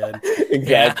ever again.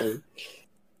 Exactly. Yeah.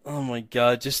 Oh my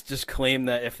god, just claim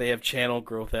that if they have channel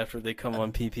growth after they come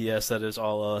on PPS, that is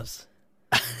all us.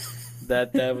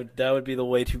 that would be the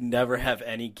way to never have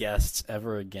any guests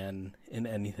ever again in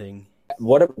anything.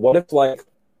 What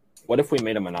if we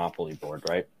made a Monopoly board,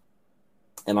 right?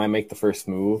 And I make the first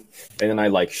move, and then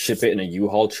I ship it in a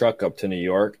U-Haul truck up to New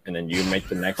York, and then you make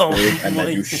the next move, and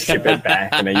then you ship it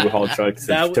back in a U-Haul truck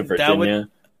to Virginia.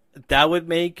 That would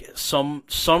make some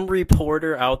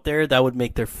reporter out there, that would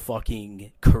make their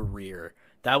fucking career.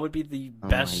 That would be the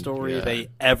best story they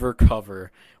ever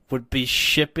cover. Would be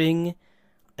shipping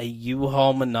a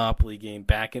U-Haul Monopoly game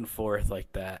back and forth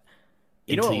like that.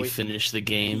 Until you finish the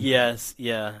game. Yes,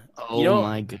 yeah. Oh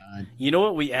my god. You know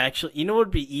what would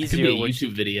be easier? It could be a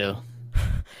YouTube video.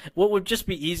 What would just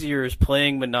be easier is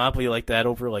playing Monopoly like that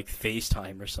over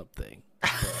FaceTime or something.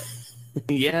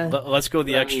 Yeah. Let's go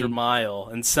the extra mile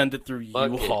and send it through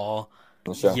U-Haul.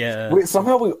 Sure. Yeah.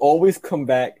 Somehow we always come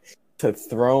back to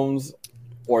Thrones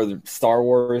or Star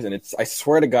Wars, and I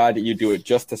swear to God that you do it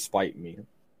just to spite me.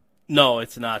 No,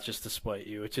 it's not just to spite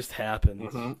you. It just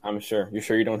happens. Mm-hmm. I'm sure. You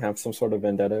sure you don't have some sort of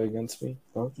vendetta against me?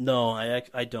 Huh? No,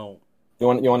 I don't. You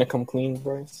want to come clean,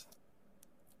 Bryce?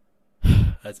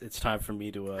 It's time for me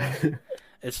to.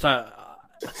 It's time.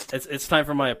 It's time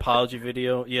for my apology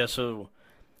video. Yeah. So.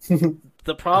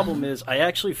 The problem is, I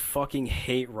actually fucking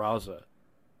hate Raza.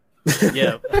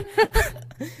 Yeah.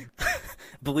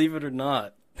 Believe it or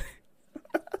not.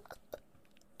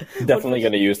 Definitely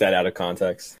going to use that out of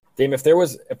context. Dame, if there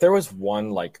was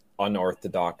one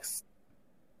unorthodox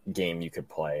game you could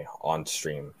play on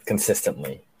stream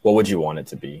consistently, what would you want it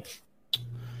to be?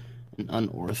 An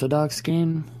unorthodox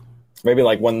game? Maybe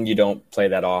one you don't play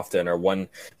that often, or one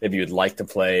maybe you'd like to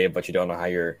play, but you don't know how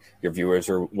your viewers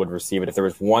would receive it. If there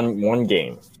was one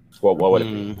game, what would it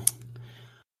be?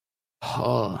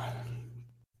 Oh,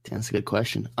 that's a good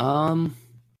question.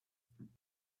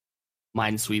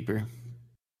 Minesweeper.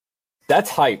 That's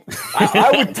hype.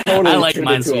 I would totally. I like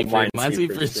Minesweeper.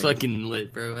 Minesweeper is fucking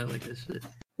lit, bro. I like this shit.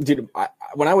 Dude,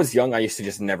 when I was young, I used to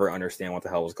just never understand what the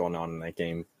hell was going on in that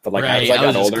game. But as I I got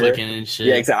was older, clicking and shit.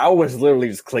 Yeah, exactly. I was literally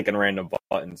just clicking random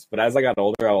buttons. But as I got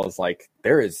older, I was like,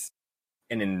 there is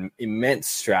an immense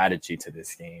strategy to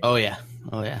this game. Oh yeah.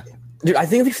 Dude, I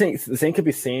think the same could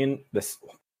be seen. This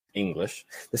English.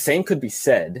 The same could be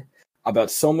said about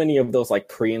so many of those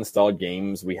pre-installed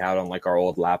games we had on our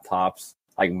old laptops,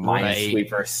 like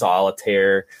Minesweeper,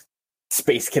 Solitaire,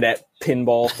 Space Cadet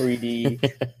Pinball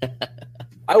 3D.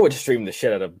 I would stream the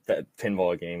shit out of that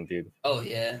pinball game, dude. Oh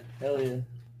yeah, hell yeah.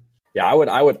 Yeah,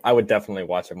 I would definitely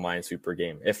watch a Minesweeper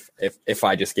game if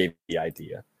I just gave the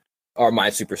idea, or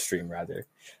Minesweeper stream rather.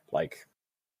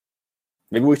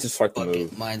 Maybe we should start the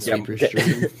move. Minesweeper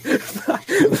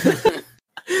stream.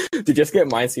 To just get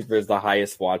Minesweeper as the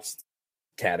highest watched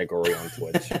category on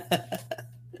Twitch.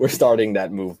 We're starting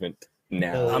that movement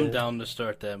now. I'm down to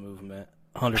start that movement,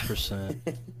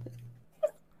 100%.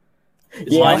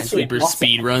 Yeah, Minesweeper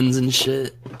speed runs and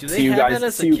shit. Do they have that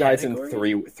as See a you guys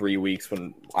category? in 3 weeks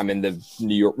when I'm in the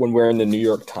New York. When we're in the New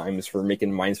York Times for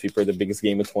making Minesweeper the biggest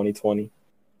game of 2020.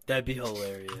 That'd be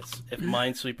hilarious. If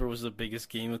Minesweeper was the biggest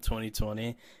game of 2020,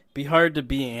 it'd be hard to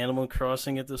beat Animal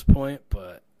Crossing at this point,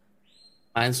 but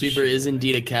Minesweeper is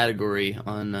indeed a category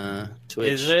on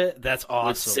Twitch. is it? That's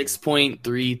awesome. With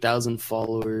 6.3 thousand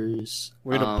followers.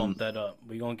 We're gonna bump that up.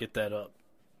 We're gonna get that up.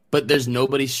 But there's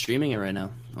nobody streaming it right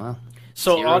now. Wow.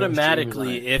 So 0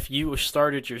 automatically, streamers on it. if you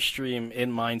started your stream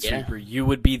in Minesweeper, you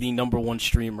would be the #1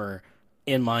 streamer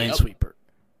in Minesweeper.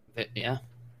 Yeah.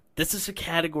 This is a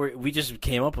category we just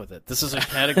came up with it. This is a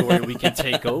category we can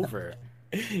take over.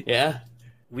 Yeah.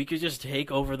 We could just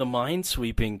take over the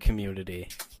minesweeping community.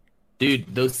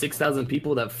 Dude, those 6,000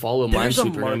 people that follow There's a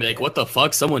Minesweeper are gonna be like, "What the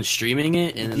fuck? Someone's streaming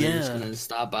it," and then they're just gonna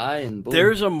stop by and boom.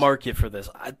 There's a market for this.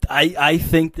 I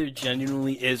think there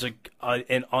genuinely is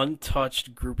an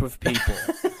untouched group of people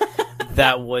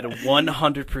that would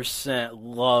 100%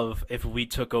 love if we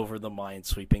took over the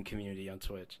minesweeping community on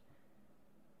Twitch.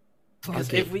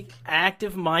 Because if we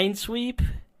active minesweep,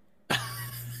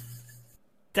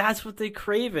 that's what they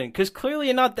craving. Because clearly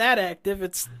you're not that active.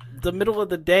 It's the middle of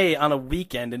the day on a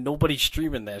weekend and nobody's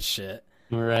streaming that shit.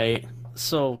 Right.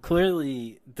 So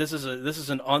clearly this is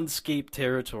an unscaped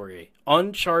territory,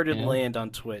 uncharted land on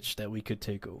Twitch that we could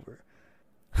take over.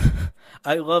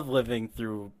 I love living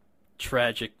through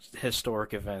tragic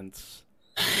historic events.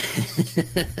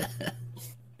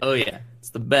 Oh yeah, it's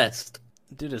the best.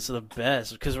 Dude, it's the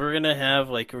best because we're gonna have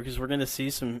we're gonna see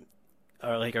some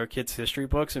our kids' history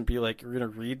books and be like, we're gonna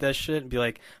read that shit and be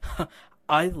like, huh,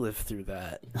 I lived through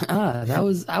that. I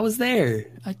was there.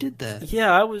 I did that.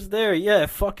 Yeah, I was there. Yeah, it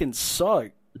fucking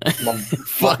sucked.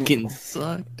 Fucking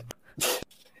sucked.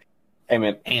 Hey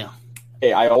man, damn.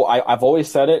 Hey, I've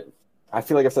always said it. I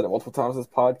feel like I've said it multiple times in this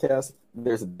podcast.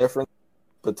 There's a difference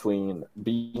between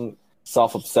being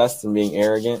self-obsessed and being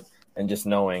arrogant, and just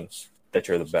knowing that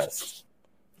you're the best.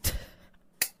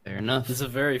 Fair enough. It's a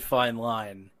very fine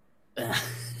line.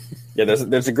 Yeah,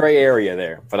 there's a gray area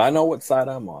there, but I know what side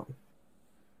I'm on.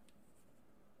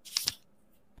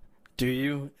 Do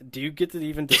you get to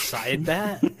even decide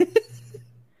that?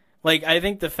 Like, I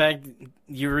think the fact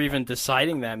you're even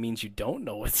deciding that means you don't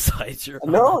know what side you're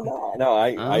on. No.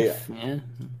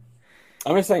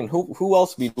 I'm just saying, who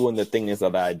else be doing the thing is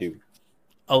that I do?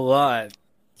 A lot.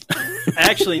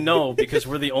 Actually, no, because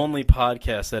we're the only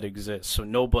podcast that exists, so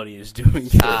nobody is doing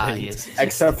that. Yes.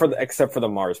 Except for the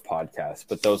Mars podcast,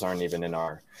 but those aren't even in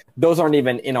our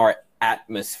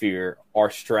atmosphere or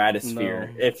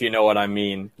stratosphere, No. if you know what I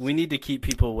mean. We need to keep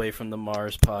people away from the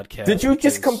Mars podcast. Did you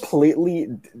just completely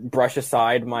brush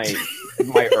aside my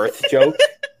Earth joke?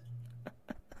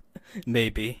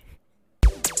 Maybe.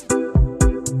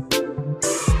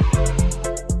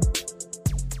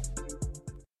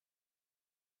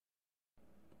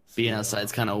 Being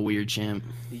outside's kind of a weird, champ.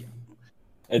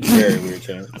 It's very weird,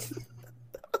 champ.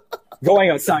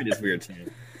 Going outside is weird,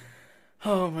 champ.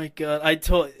 Oh my god!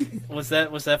 Was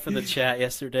that for the chat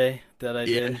yesterday that I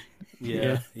did?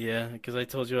 Yeah. Because I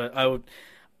told you I would.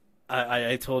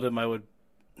 I told him I would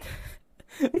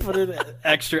put in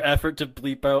extra effort to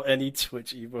bleep out any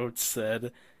Twitch emotes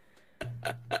said.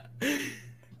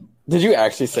 Did you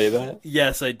actually say that?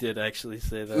 Yes, I did actually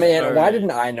say that. Man, All why right.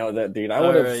 didn't I know that, dude? I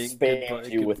would have spammed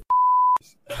you with.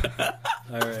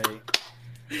 All right.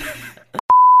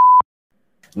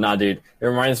 Nah, dude. It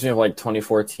reminds me of like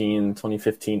 2014,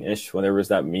 2015-ish, when there was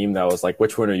that meme that was like,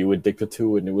 which one are you addicted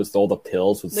to? And it was all the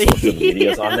pills with social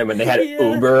medias on them, and they had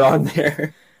Uber on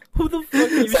there. Who the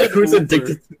fuck uses like, who's Uber?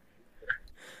 addicted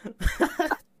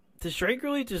to... Does Drake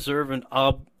really deserve an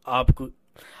oh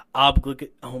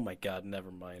my god,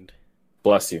 never mind.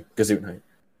 Bless you. Gazoo night.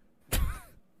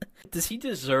 Does he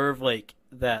deserve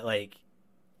that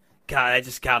God, I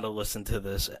just gotta listen to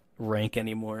this rank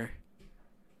anymore?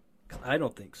 I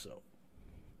don't think so.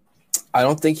 I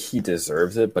don't think he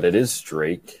deserves it, but it is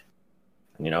Drake.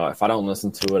 You know, if I don't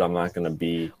listen to it, I'm not gonna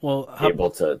be able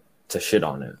to shit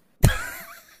on it.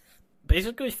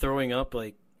 Basically throwing up,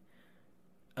 I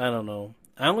don't know.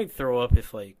 I only throw up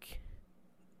if I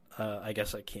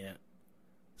guess I can't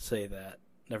say that.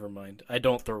 Never mind. I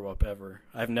don't throw up ever.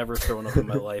 I've never thrown up in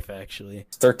my life, actually.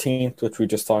 13th, which we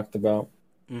just talked about.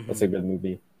 Mm-hmm. That's a good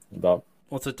movie about.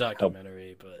 Well, it's a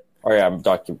documentary, but. Oh yeah,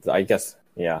 I guess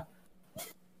yeah.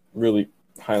 Really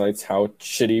highlights how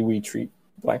shitty we treat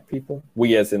black people.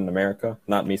 We, as in America,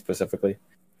 not me specifically.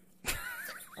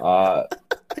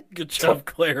 Good job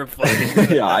clarifying.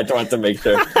 Yeah, I just wanted to make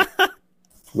sure.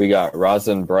 We got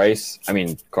Raza and Bryce. I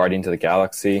mean, Guardians of the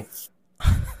Galaxy.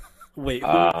 Wait,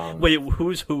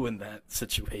 who's who in that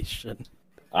situation?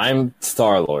 I'm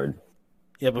Star-Lord.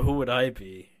 Yeah, but who would I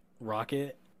be?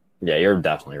 Rocket? Yeah, you're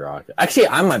definitely Rocket. Actually,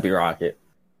 I might be Rocket.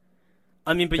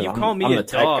 I mean, but you 'Cause call me I'm a the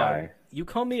tech dog. guy. You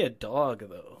call me a dog,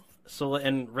 though. So,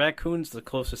 and raccoon's the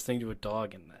closest thing to a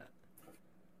dog in that.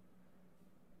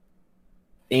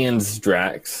 Ian's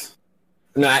Drax.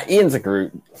 Nah, Ian's a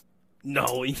Groot.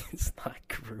 No, he's not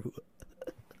Groot.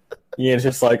 Ian's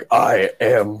just like, I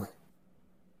am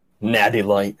Natty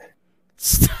Light.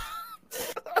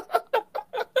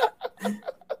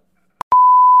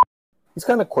 He's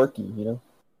kind of quirky, you know?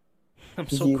 I'm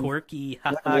so quirky.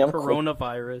 Haha, I'm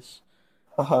coronavirus.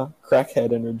 Haha,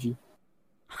 crackhead energy.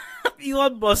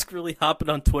 Elon Musk really hopping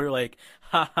on Twitter like,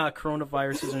 haha,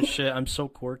 coronaviruses and shit. I'm so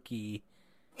quirky.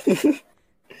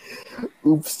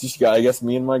 Oops, I guess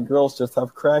me and my girls just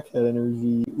have crackhead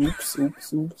energy.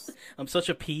 Oops. I'm such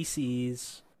a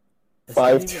PCs.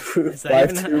 5'2"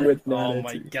 with an Oh attitude.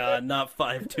 my god, not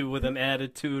 5'2" with an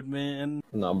attitude, man.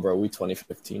 No, bro, we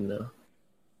 2015 now.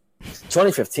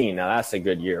 2015, now that's a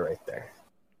good year right there.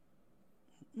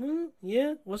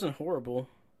 Yeah, wasn't horrible.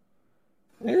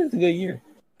 It was a good year.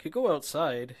 Could go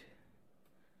outside.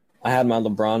 I had my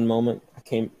LeBron moment. I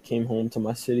came home to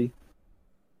my city.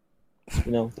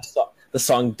 You know, the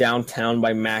song "Downtown"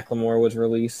 by Macklemore was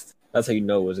released. That's how you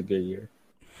know it was a good year.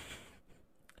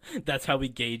 That's how we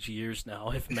gauge years now,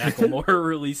 if Macklemore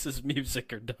releases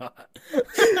music or not.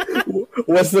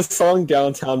 Was the song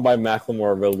 "Downtown" by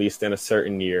Macklemore released in a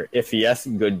certain year? If yes,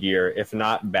 good year. If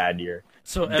not, bad year.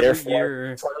 So every Therefore,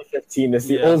 year, 2015 is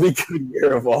the only good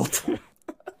year of all time.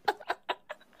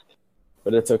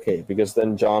 But it's okay, because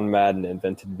then John Madden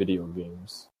invented video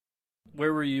games.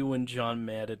 Where were you when John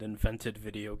Madden invented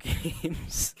video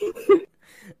games?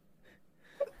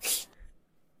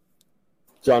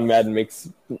 John Madden makes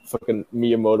fucking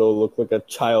Miyamoto look like a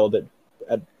child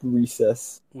at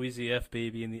recess. Wheezy F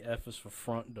baby, and the F is for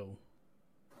front though.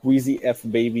 Wheezy F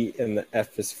baby, and the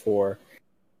F is for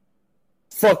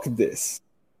fuck this.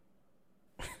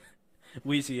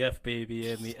 Wheezy F baby,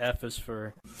 and the F is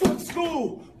for Fuck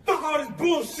school! Fuck all this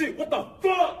bullshit! What the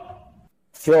fuck?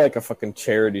 I feel like a fucking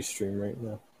charity stream right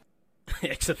now.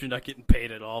 Except you're not getting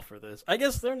paid at all for this. I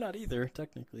guess they're not either,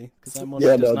 technically, because that money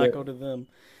Yeah, does no, not they're- go to them.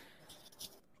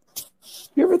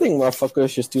 You ever think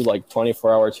motherfuckers just do like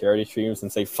 24-hour charity streams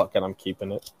and say, fuck it, I'm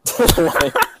keeping it?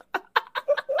 Like,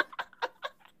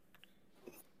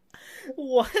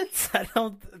 What? I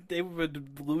don't. They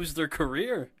would lose their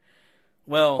career.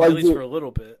 Well, Like, at least dude- for a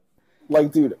little bit.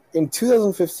 like, dude, in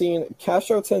 2015,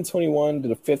 Castro1021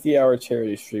 did a 50-hour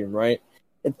charity stream, right?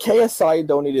 And KSI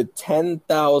donated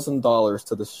 $10,000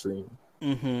 to the stream.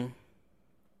 Mm-hmm.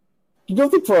 You don't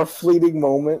think for a fleeting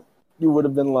moment you would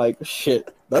have been like,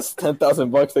 shit, that's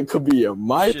 $10,000 that could be in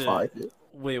my Shit. pocket.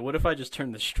 Wait, what if I just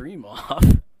turn the stream off?